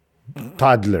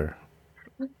toddler.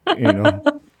 You know,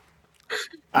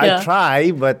 I Yeah.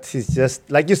 try, but it's just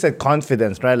like you said,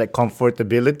 confidence, right? Like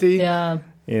comfortability. Yeah.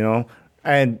 You know,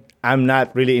 and I'm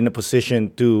not really in a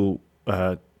position to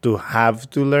have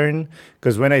to learn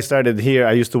because when I started here,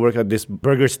 I used to work at this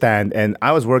burger stand, and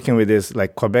I was working with this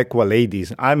like Quebecois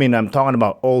ladies. I mean, I'm talking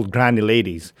about old granny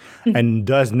ladies, and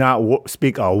does not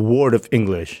speak a word of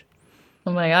English,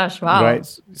 Oh my gosh, right? wow.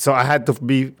 So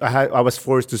I was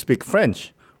forced to speak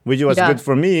French, which was good Yeah.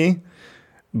 for me.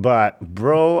 But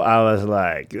bro, I was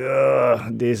like,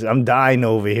 ugh, I'm dying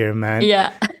over here, man.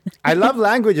 Yeah. I love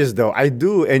languages though. I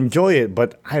do enjoy it,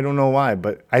 but I don't know why.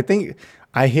 But I think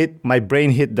my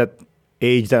brain hit that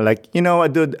age that like, you know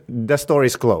what, dude, the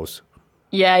story's closed.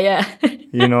 Yeah, yeah.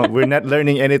 You know, we're not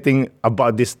learning anything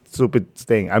about this stupid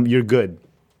thing. You're good.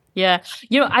 Yeah.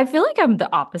 I feel like I'm the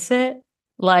opposite.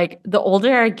 Like the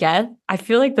older I get, I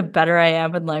feel like the better I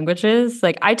am in languages.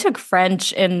 Like I took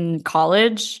French in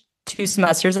college, 2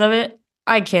 semesters of it.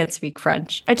 I can't speak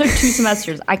French. I took 2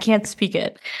 semesters. I can't speak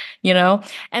it, you know?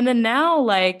 And then now,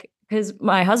 like, because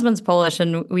my husband's Polish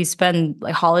and we spend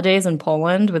like holidays in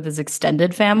Poland with his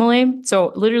extended family.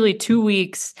 So literally 2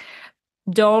 weeks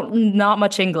don't not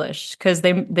much English because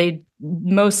they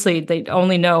mostly they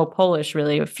only know Polish,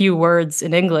 really a few words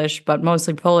in English, but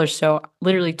mostly Polish. So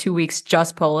literally 2 weeks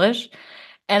just Polish,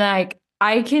 and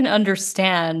I can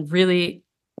understand really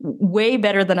way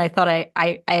better than I thought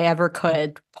I ever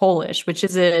could Polish, which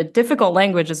is a difficult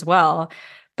language as well.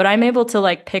 But I'm able to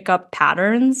like pick up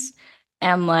patterns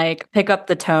and like pick up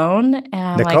the tone, and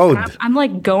I'm The like code. I'm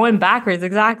like going backwards.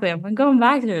 Exactly, I'm like going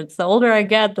backwards. The older I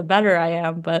get, the better I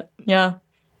am. But yeah.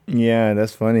 Yeah,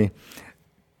 that's funny.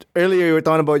 Earlier you were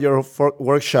talking about your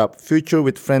workshop, Future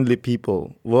with Friendly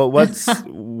People. Well, what's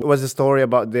the story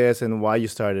about this and why you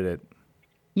started it?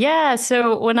 Yeah,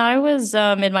 so when I was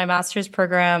in my master's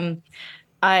program,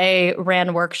 I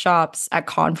ran workshops at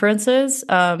conferences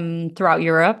throughout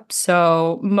Europe.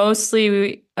 So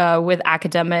mostly with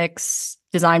academics,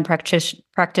 design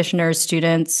practitioners,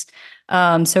 students.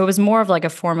 So it was more of like a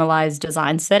formalized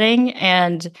design setting.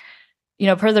 And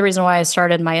part of the reason why I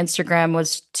started my Instagram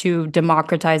was to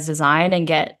democratize design and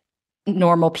get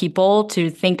normal people to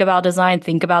think about design,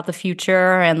 think about the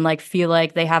future, and like feel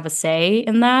like they have a say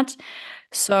in that.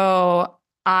 So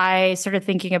I started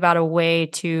thinking about a way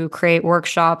to create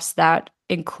workshops that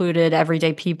included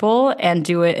everyday people and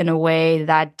do it in a way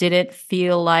that didn't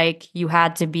feel like you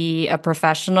had to be a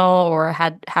professional or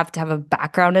have to have a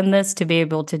background in this to be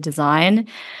able to design.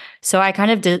 So I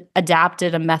kind of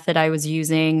adapted a method I was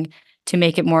using to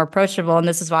make it more approachable. And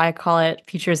this is why I call it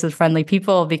Futures with Friendly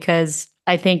People, because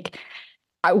I think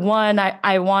I want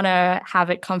to have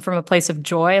it come from a place of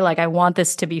joy. Like I want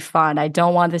this to be fun. I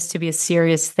don't want this to be a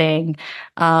serious thing.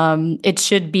 It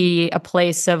should be a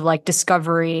place of like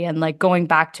discovery and like going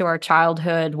back to our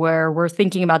childhood where we're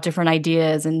thinking about different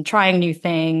ideas and trying new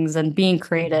things and being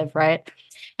creative, right?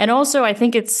 And also, I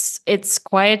think it's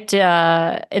quite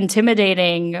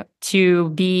intimidating to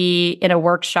be in a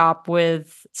workshop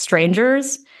with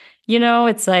strangers.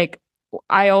 It's like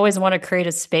I always want to create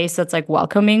a space that's like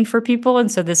welcoming for people.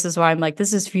 And so this is why I'm like,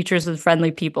 this is Futures with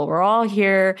Friendly People. We're all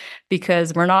here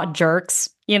because we're not jerks,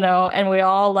 and we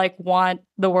all like want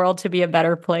the world to be a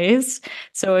better place.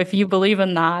 So if you believe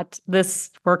in that, this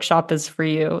workshop is for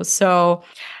you. So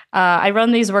I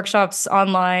run these workshops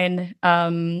online.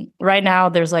 Right now,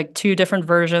 there's like two different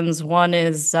versions. One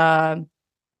is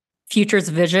Futures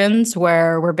Visions,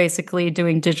 where we're basically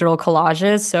doing digital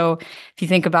collages. So if you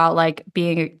think about like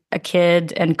being a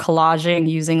kid and collaging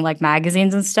using like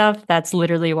magazines and stuff, that's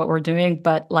literally what we're doing,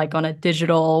 but like on a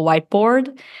digital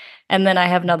whiteboard. And then I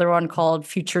have another one called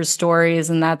Future Stories,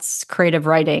 and that's creative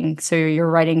writing. So you're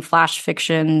writing flash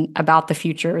fiction about the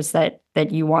futures that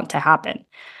you want to happen.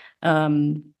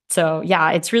 So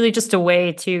yeah, it's really just a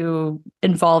way to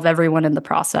involve everyone in the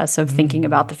process of thinking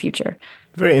about the future.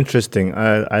 Very interesting.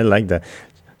 I like that.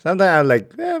 Sometimes I'm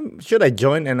like, should I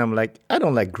join? And I'm like, I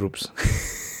don't like groups.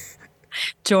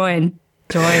 Join,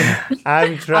 join.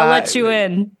 I'm I'll let you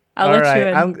trying. in. I'll All let you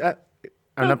right. in.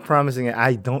 I'm not promising it.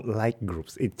 I don't like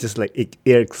groups. It just like it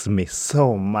irks me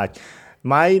so much.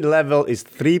 My level is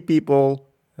 3 people.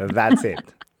 That's it.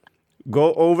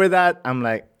 Go over that, I'm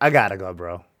like, I gotta go,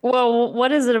 bro. Well,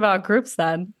 what is it about groups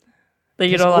then that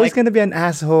you There's don't always like? gonna be an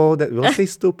asshole that will say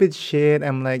stupid shit.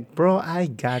 I'm like, bro, I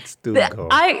got to go.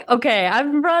 Okay,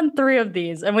 I've run three of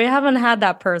these and we haven't had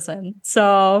that person.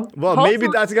 So Well, maybe hopefully,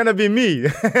 that's gonna be me.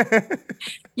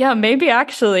 yeah, maybe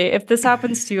actually, if this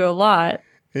happens to you a lot,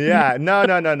 maybe, Yeah, no,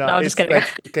 no, no, no. no, I'm just It's kidding.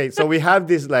 like okay, so we have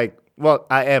this like, well,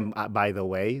 I am by the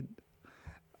way,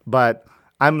 but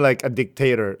I'm like a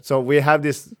dictator. So we have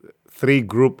this 3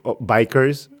 group of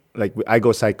bikers. Like I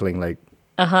go cycling like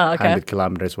Uh-huh, okay. 100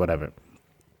 kilometers, whatever.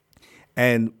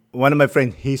 And one of my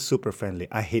friends, he's super friendly.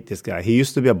 I hate this guy. He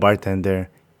used to be a bartender.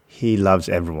 He loves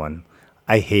everyone.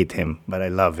 I hate him, but I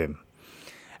love him.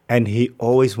 And he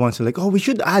always wants to like, oh, we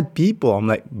should add people. I'm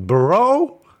like,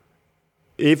 bro,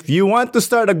 if you want to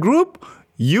start a group,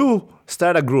 you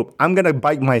start a group. I'm gonna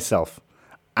bike myself.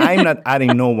 I'm not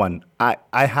adding no one. I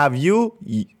have you,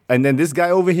 and then this guy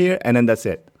over here, and then that's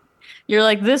it. You're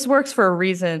like, this works for a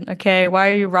reason, okay? Why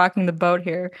are you rocking the boat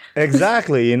here?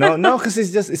 Exactly, you know, no, because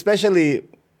it's just especially.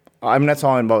 I'm not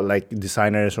talking about like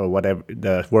designers or whatever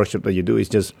the workshop that you do. It's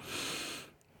just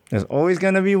there's always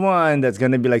gonna be one that's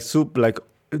gonna be like soup, like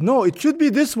no, it should be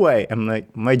this way. I'm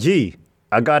like, my G,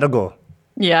 I gotta go.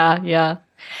 Yeah, yeah.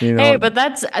 You Hey, know, but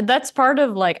that's part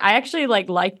of like I actually like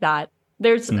that.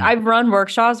 I've run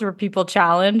workshops where people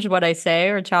challenge what I say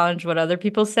or challenge what other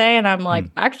people say, and I'm like,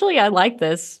 actually, I like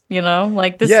this.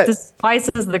 Like yeah, this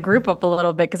spices the group up a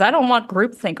little bit because I don't want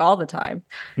groupthink all the time.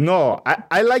 no,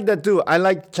 I like that too. I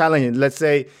like challenging. Let's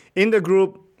say in the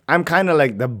group, I'm kind of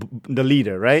like the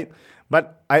leader, right?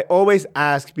 But I always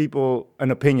ask people an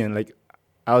opinion. Like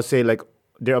I'll say like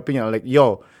their opinion. Like,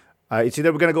 yo, it's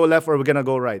either we're gonna go left or we're gonna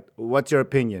go right. What's your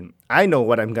opinion? I know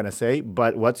what I'm gonna say,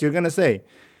 but what's you gonna say?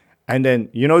 And then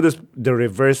this the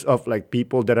reverse of like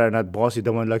people that are not bossy.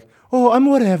 The one like, oh, I'm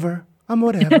whatever. I'm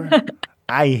whatever.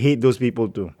 I hate those people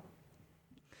too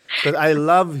because I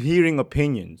love hearing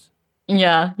opinions.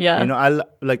 Yeah, yeah.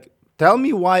 Like tell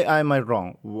me why am I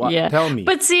wrong? What? Yeah. Tell me.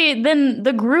 But see, then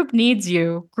the group needs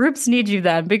you. Groups need you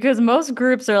then because most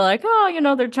groups are like,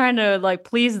 oh, they're trying to like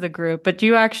please the group, but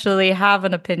you actually have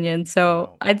an opinion. So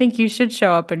No, I think you should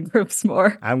show up in groups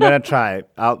more. I'm gonna try.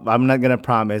 I'm not gonna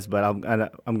promise, but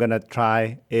I'm gonna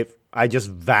try. If I just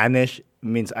vanish,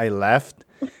 means I left,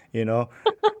 you know.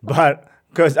 But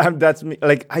because that's me.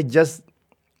 Like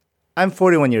I'm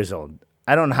 41 years old.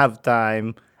 I don't have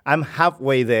time. I'm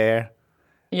halfway there.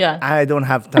 Yeah. I don't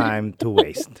have time to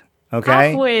waste. Okay.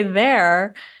 Halfway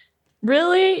there.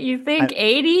 Really? You think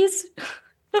I,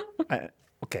 80s?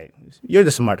 okay. You're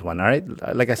the smart one. All right.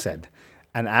 Like I said,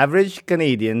 an average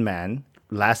Canadian man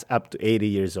lasts up to 80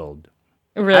 years old.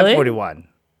 I'm Really? 41.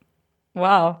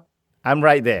 Wow. I'm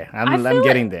right there. I I'm feel like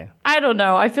getting there. I don't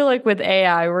know. I feel like with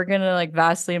AI, we're gonna like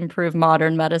vastly improve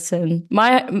modern medicine.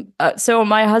 So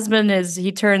my husband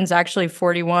he turns actually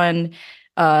 41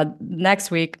 next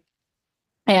week,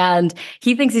 and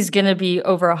he thinks he's gonna be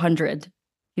over 100.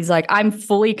 He's like, I'm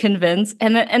fully convinced.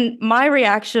 And my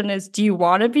reaction is, do you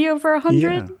want to be over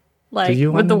 100? Yeah. Do Like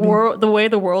you with want to be? the way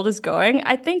the world is going,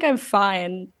 I think I'm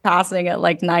fine passing at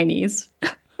like 90s,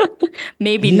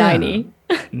 maybe Yeah. 90.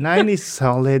 90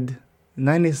 solid.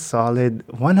 90 solid.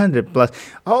 100 plus.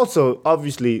 Also,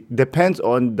 obviously, depends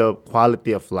on the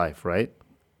quality of life, right?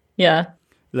 Yeah.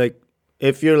 Like,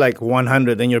 if you're like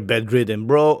 100 and you're bedridden,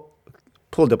 bro,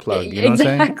 pull the plug. You know what I'm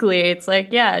saying? Exactly. It's like,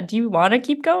 yeah, do you want to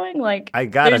keep going? Like, I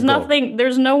gotta go.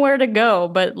 there's nowhere to go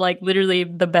but like literally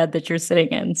the bed that you're sitting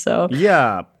in. So,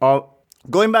 Yeah.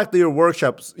 Going back to your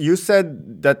workshops, you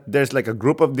said that there's like a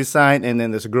group of design and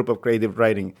then there's a group of creative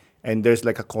writing, and there's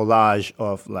like a collage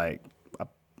of like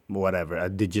whatever, a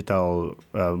digital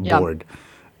yeah. board.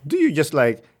 Do you just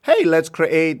like, hey, let's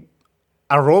create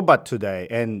a robot today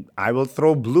and I will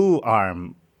throw blue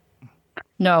arm?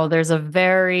 No, there's a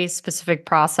very specific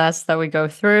process that we go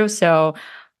through. So,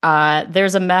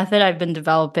 there's a method I've been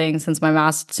developing since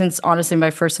honestly my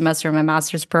first semester of my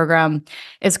master's program.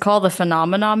 It's called the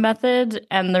phenomena method,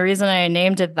 and the reason I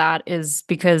named it that is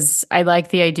because I like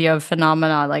the idea of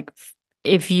phenomena. Like,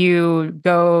 if you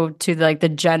go to like the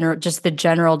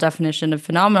general definition of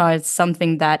phenomena, it's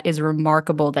something that is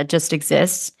remarkable that just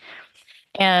exists.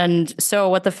 And so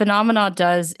what the phenomena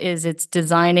does is it's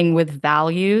designing with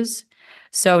values.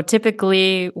 So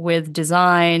typically with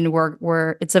design,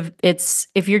 we're it's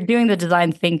if you're doing the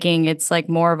design thinking, it's like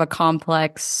more of a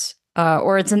complex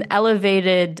or it's an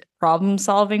elevated problem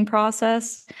solving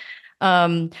process.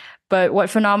 Um, But what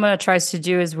Phenomena tries to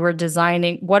do is we're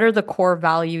designing what are the core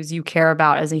values you care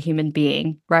about as a human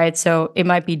being, right? So it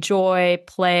might be joy,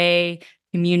 play,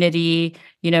 community.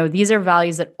 These are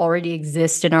values that already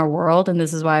exist in our world. And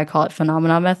this is why I call it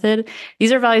Phenomena Method.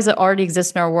 These are values that already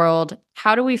exist in our world.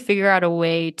 How do we figure out a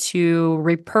way to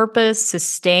repurpose,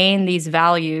 sustain these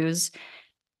values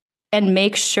and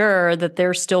make sure that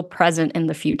they're still present in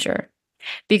the future?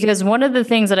 Because one of the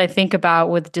things that I think about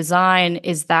with design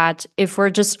is that if we're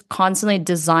just constantly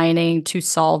designing to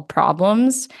solve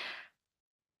problems,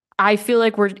 I feel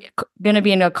like we're going to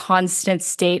be in a constant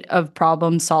state of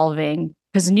problem solving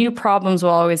because new problems will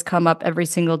always come up every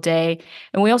single day.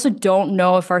 And we also don't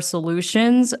know if our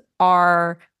solutions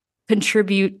are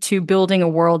contribute to building a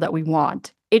world that we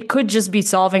want. It could just be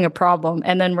solving a problem.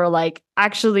 And then we're like,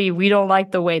 actually, we don't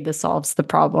like the way this solves the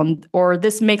problem, or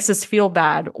this makes us feel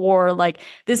bad, or like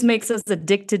this makes us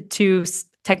addicted to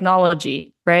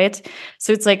technology, right?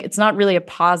 So it's like, it's not really a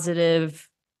positive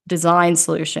design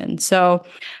solution. So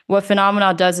what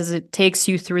Phenomena does is it takes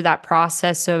you through that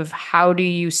process of how do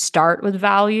you start with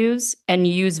values and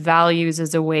use values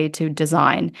as a way to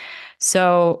design.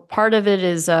 So part of it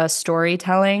is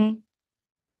storytelling.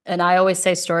 And I always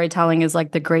say storytelling is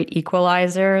like the great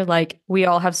equalizer. Like we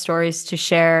all have stories to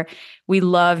share. We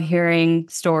love hearing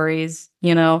stories.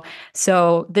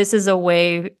 So this is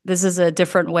a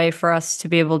different way for us to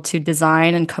be able to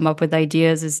design and come up with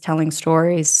ideas is telling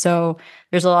stories. So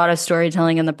there's a lot of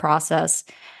storytelling in the process.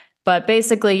 But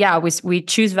basically, yeah, we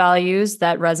choose values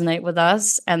that resonate with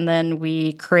us and then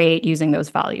we create using those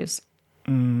values.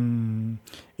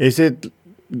 Is it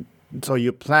so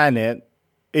you plan it?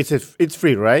 It's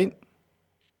free, right?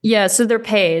 Yeah, so they're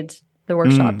paid, the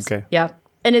workshops. Okay. Yeah.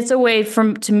 And it's a way for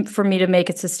me to make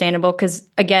it sustainable because,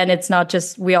 again, it's not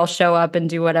just we all show up and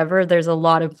do whatever. There's a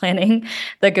lot of planning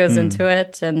that goes into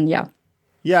it. And yeah.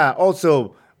 Yeah.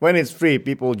 Also, when it's free,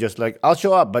 people just like, I'll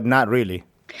show up, but not really.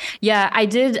 Yeah, I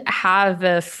did have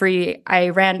I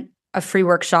ran a free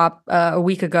workshop a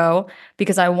week ago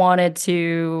because I wanted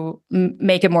to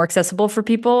make it more accessible for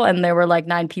people. And there were like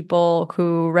 9 people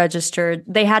who registered.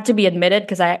 They had to be admitted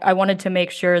because I wanted to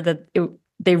make sure that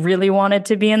they really wanted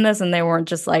to be in this and they weren't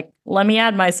just like, let me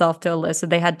add myself to a list. So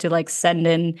they had to like send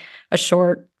in a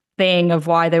short thing of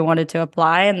why they wanted to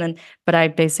apply. But I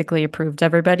basically approved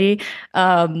everybody.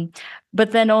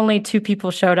 But then only 2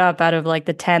 people showed up out of like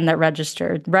the 10 that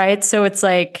registered, right? So it's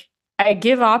like, I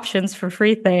give options for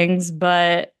free things,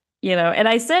 but, and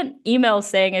I sent emails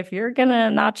saying, if you're going to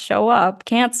not show up,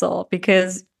 cancel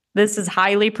because this is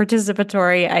highly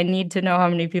participatory. I need to know how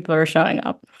many people are showing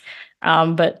up.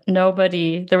 But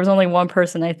there was only one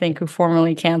person, I think, who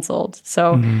formally canceled.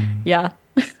 So, yeah.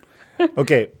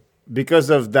 Okay. Because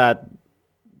of that,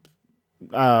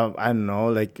 I don't know,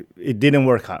 like it didn't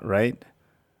work out, right?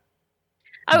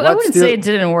 I wouldn't say it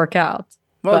didn't work out.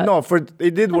 Well, no,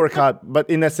 it did work out, but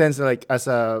in a sense, like as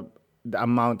the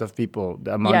amount of people,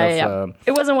 the amount of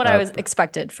it wasn't what I was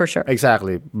expected for sure.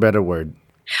 Exactly, better word.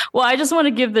 Well, I just want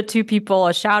to give the 2 people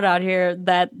a shout out here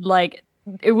that like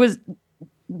it was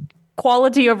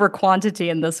quality over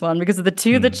quantity in this one because the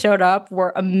 2 that showed up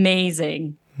were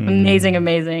amazing.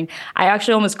 Amazing. I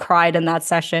actually almost cried in that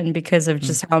session because of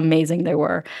just how amazing they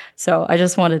were. So I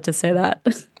just wanted to say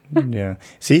that. Yeah.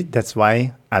 See, that's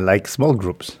why I like small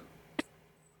groups.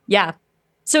 Yeah.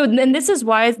 So then this is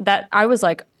why that I was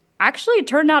like, actually it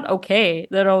turned out okay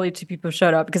that only 2 people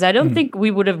showed up because I don't think we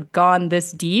would have gone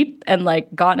this deep and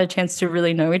like gotten a chance to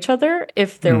really know each other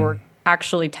if there were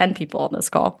actually 10 people on this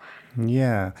call.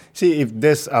 Yeah. See, if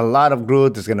there's a lot of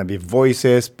groups, there's going to be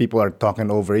voices. People are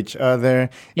talking over each other.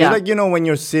 Yeah. It's like, when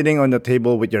you're sitting on the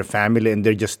table with your family and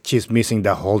they're just chismissing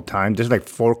the whole time. There's like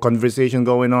 4 conversations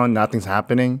going on. Nothing's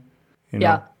happening.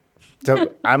 Yeah.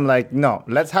 So I'm like, no,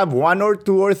 let's have 1 or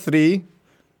 2 or 3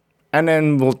 and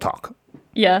then we'll talk.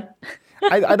 Yeah.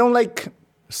 I don't like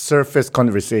surface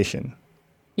conversation.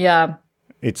 Yeah.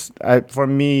 For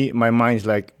me, my mind's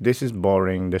like, this is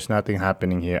boring. There's nothing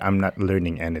happening here. I'm not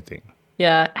learning anything.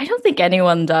 Yeah. I don't think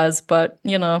anyone does, but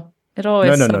it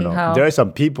always No. There are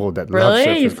some people that love really?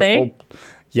 surface. You think? Oh,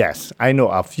 yes. I know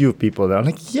a few people that are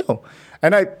like, yo.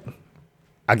 And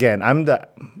I'm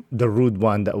the rude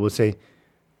one that will say,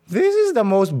 this is the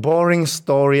most boring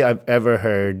story I've ever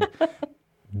heard.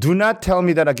 Do not tell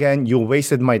me that again. You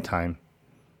wasted my time.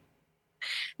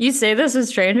 You say this to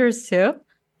strangers too?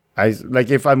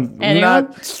 If I'm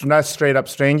not straight up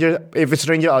stranger, if it's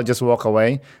stranger, I'll just walk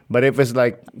away. But if it's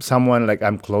like someone like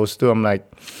I'm close to, I'm like,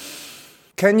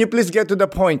 can you please get to the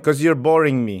point? Because you're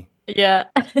boring me. Yeah.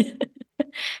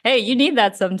 Hey, you need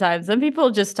that sometimes. Some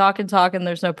people just talk and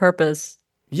there's no purpose.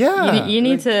 Yeah. You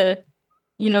need to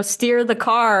steer the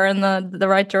car in the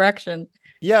right direction.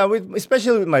 Yeah,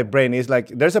 especially with my brain, it's like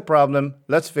there's a problem.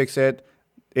 Let's fix it.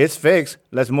 It's fixed.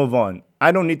 Let's move on.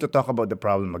 I don't need to talk about the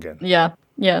problem again. Yeah.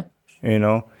 Yeah. You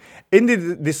know, in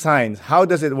the designs, how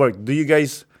does it work? Do you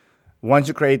guys, once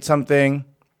you create something,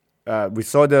 we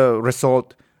saw the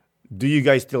result. Do you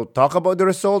guys still talk about the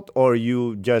result, or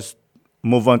you just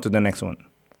move on to the next one?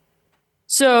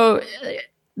 So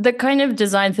the kind of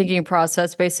design thinking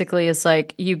process basically is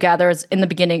like you gather in the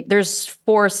beginning, there's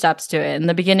 4 steps to it. In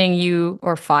the beginning,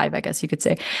 or 5, I guess you could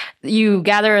say, you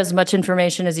gather as much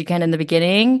information as you can in the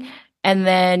beginning. And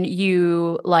then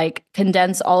you like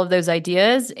condense all of those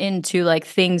ideas into like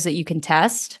things that you can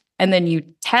test. And then you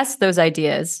test those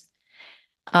ideas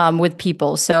with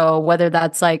people. So whether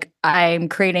that's like I'm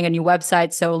creating a new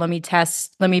website, so let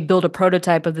me build a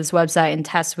prototype of this website and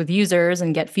test with users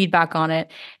and get feedback on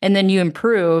it, and then you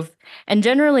improve. And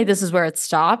generally this is where it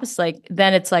stops. Like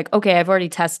then it's like, okay, I've already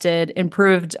tested,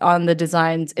 improved on the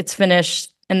designs, it's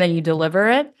finished, and then you deliver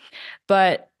it.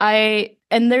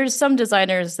 And there's some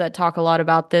designers that talk a lot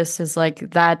about this is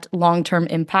like that long-term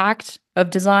impact of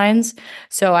designs.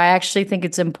 So I actually think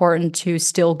it's important to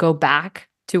still go back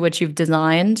to what you've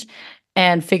designed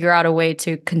and figure out a way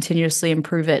to continuously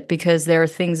improve it, because there are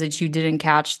things that you didn't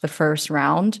catch the first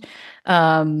round.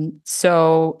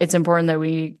 So it's important that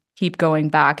we keep going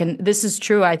back. And this is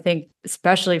true, I think,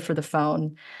 especially for the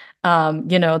phone.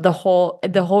 The whole,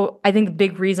 I think the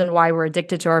big reason why we're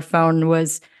addicted to our phone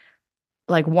was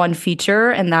like one feature,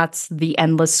 and that's the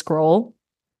endless scroll.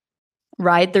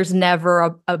 Right? There's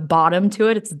never a bottom to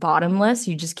it. It's bottomless.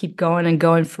 You just keep going and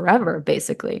going forever,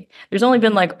 basically. There's only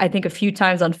been like, I think a few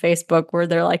times on Facebook where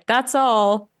they're like, that's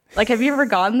all. Like, have you ever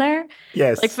gone there?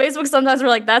 Yes. Like Facebook sometimes we're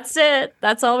like, that's it.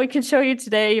 That's all we can show you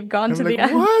today. You've gone to the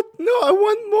end. What? No, I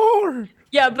want more.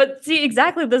 Yeah, but see,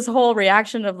 exactly this whole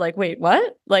reaction of like, wait,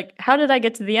 what? Like, how did I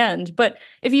get to the end? But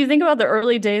if you think about the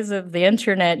early days of the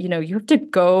internet, you have to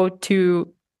go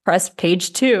to press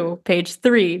page 2, page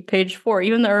 3, page 4,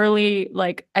 even the early,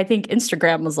 like, I think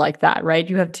Instagram was like that, right?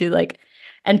 You have to like,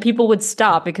 and people would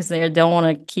stop because they don't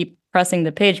want to keep pressing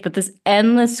the page. But this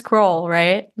endless scroll,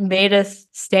 right, made us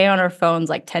stay on our phones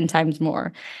like 10 times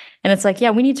more. And it's like, yeah,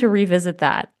 we need to revisit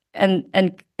that and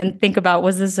think about,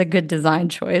 was this a good design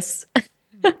choice?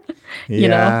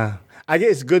 Yeah. I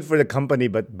guess it's good for the company,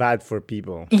 but bad for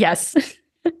people. Yes.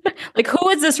 Like, who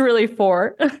is this really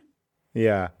for?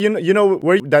 Yeah. You know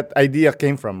where that idea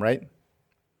came from, right?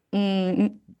 What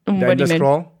The do you endless mean?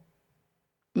 scroll?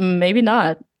 Maybe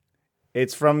not.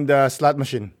 It's from the slot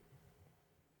machine.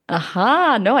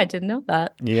 Aha. No, I didn't know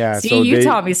that. Yeah. See, So you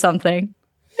taught me something.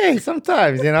 hey,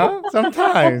 sometimes,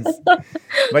 sometimes.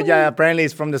 But yeah, apparently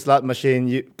it's from the slot machine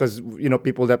because,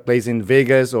 people that plays in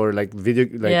Vegas or like video,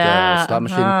 like Yeah, slot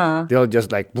machine, they'll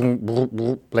just like boom, boom,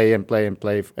 boom, play and play and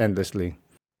play endlessly.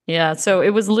 Yeah, so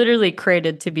it was literally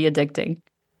created to be addicting.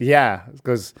 Yeah,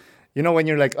 because when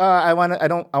you're like, I want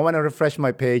to refresh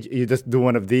my page, you just do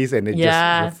one of these and it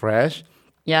just refresh.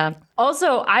 Yeah.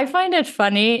 Also, I find it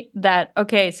funny that,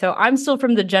 okay, so I'm still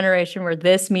from the generation where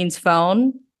this means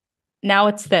phone. Now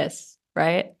it's this,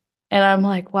 right? And I'm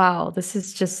like, wow, this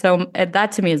is just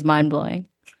that to me is mind blowing.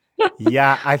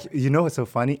 Yeah, what's so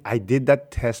funny? I did that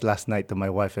test last night to my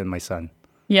wife and my son.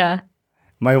 Yeah.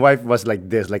 My wife was like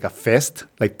this, like a fist,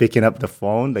 like picking up the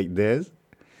phone like this.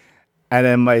 And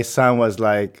then my son was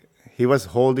like, he was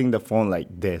holding the phone like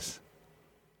this.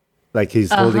 Like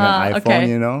he's holding an iPhone,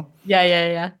 okay.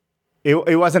 Yeah.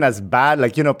 It wasn't as bad.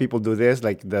 Like, people do this,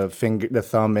 like the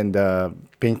thumb and the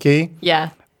pinky. Yeah.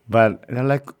 But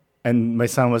and my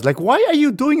son was like, why are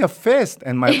you doing a fist?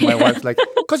 And my wife's like,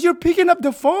 because you're picking up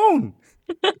the phone.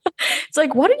 It's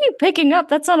like, what are you picking up?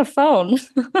 That's not a phone.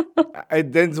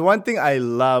 There's one thing I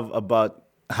love about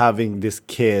having these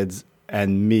kids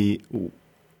and me.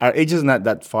 Our age is not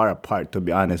that far apart, to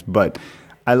be honest. But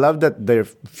I love that their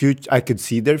future. I could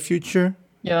see their future.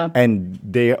 Yeah. And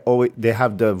they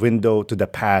have the window to the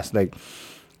past. Like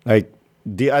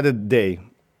the other day,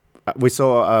 we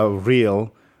saw a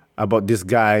reel about this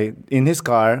guy in his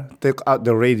car took out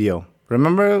the radio.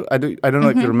 Remember? I don't know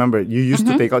if you remember. You used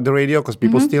to take out the radio because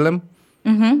people steal them.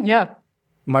 Mm-hmm. Yeah.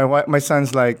 My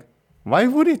son's like, why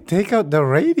would he take out the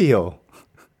radio?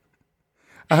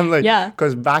 I'm like, yeah,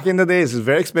 because back in the days, it's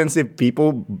very expensive.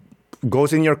 People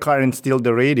goes in your car and steal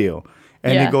the radio,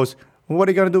 and he goes, what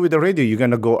are you gonna do with the radio? You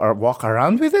gonna go or walk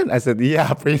around with it? I said,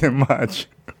 yeah, pretty much.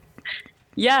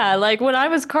 Yeah, like when I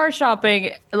was car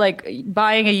shopping, like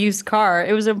buying a used car,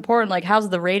 it was important. Like, how's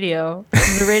the radio?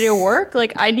 Does the radio work?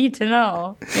 Like, I need to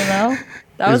know.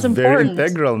 That was important. Very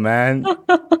integral, man.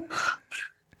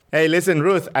 Hey, listen,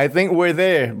 Ruth. I think we're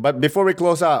there. But before we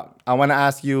close out, I want to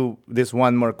ask you this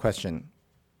one more question.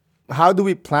 How do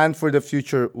we plan for the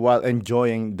future while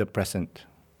enjoying the present?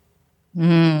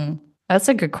 That's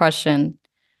a good question.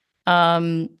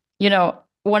 Um,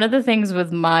 One of the things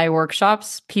with my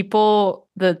workshops,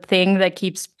 the thing that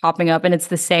keeps popping up, and it's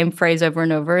the same phrase over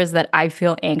and over, is that I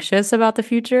feel anxious about the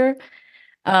future.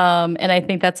 And I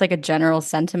think that's like a general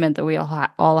sentiment that we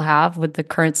all have with the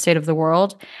current state of the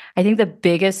world. I think the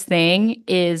biggest thing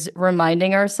is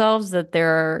reminding ourselves that there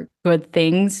are good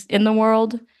things in the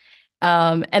world.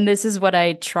 And this is what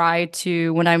I try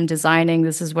to, when I'm designing,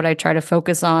 this is what I try to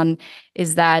focus on,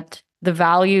 is that the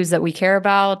values that we care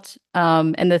about,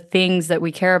 and the things that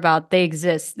we care about, they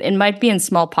exist. It might be in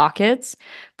small pockets,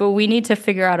 but we need to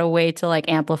figure out a way to like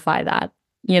amplify that,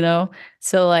 you know?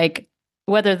 So like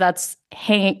whether that's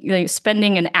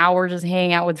spending an hour just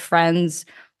hanging out with friends,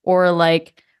 or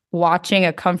like watching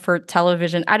a comfort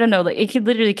television. I don't know, like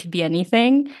could be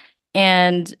anything.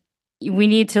 And we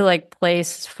need to like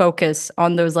place focus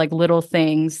on those like little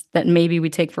things that maybe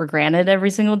we take for granted every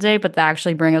single day, but that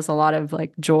actually bring us a lot of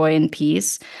like joy and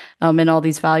peace, and all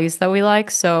these values that we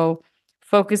like. So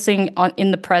focusing on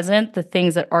in the present, the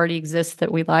things that already exist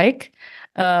that we like.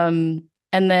 And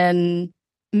then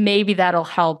maybe that'll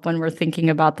help when we're thinking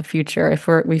about the future if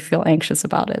we feel anxious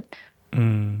about it.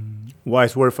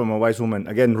 Wise word from a wise woman.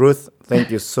 Again, Ruth,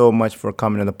 thank you so much for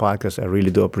coming on the podcast. I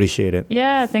really do appreciate it.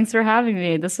 Yeah, thanks for having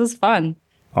me. This was fun.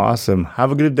 Awesome.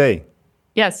 Have a good day.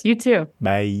 Yes, you too.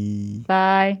 Bye.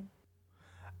 Bye.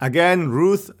 Again,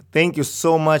 Ruth, thank you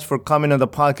so much for coming on the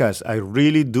podcast. I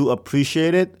really do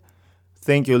appreciate it.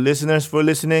 Thank you, listeners, for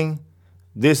listening.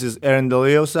 This is Aaron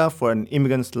Deliosa for An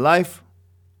Immigrant's Life.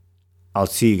 I'll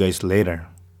see you guys later.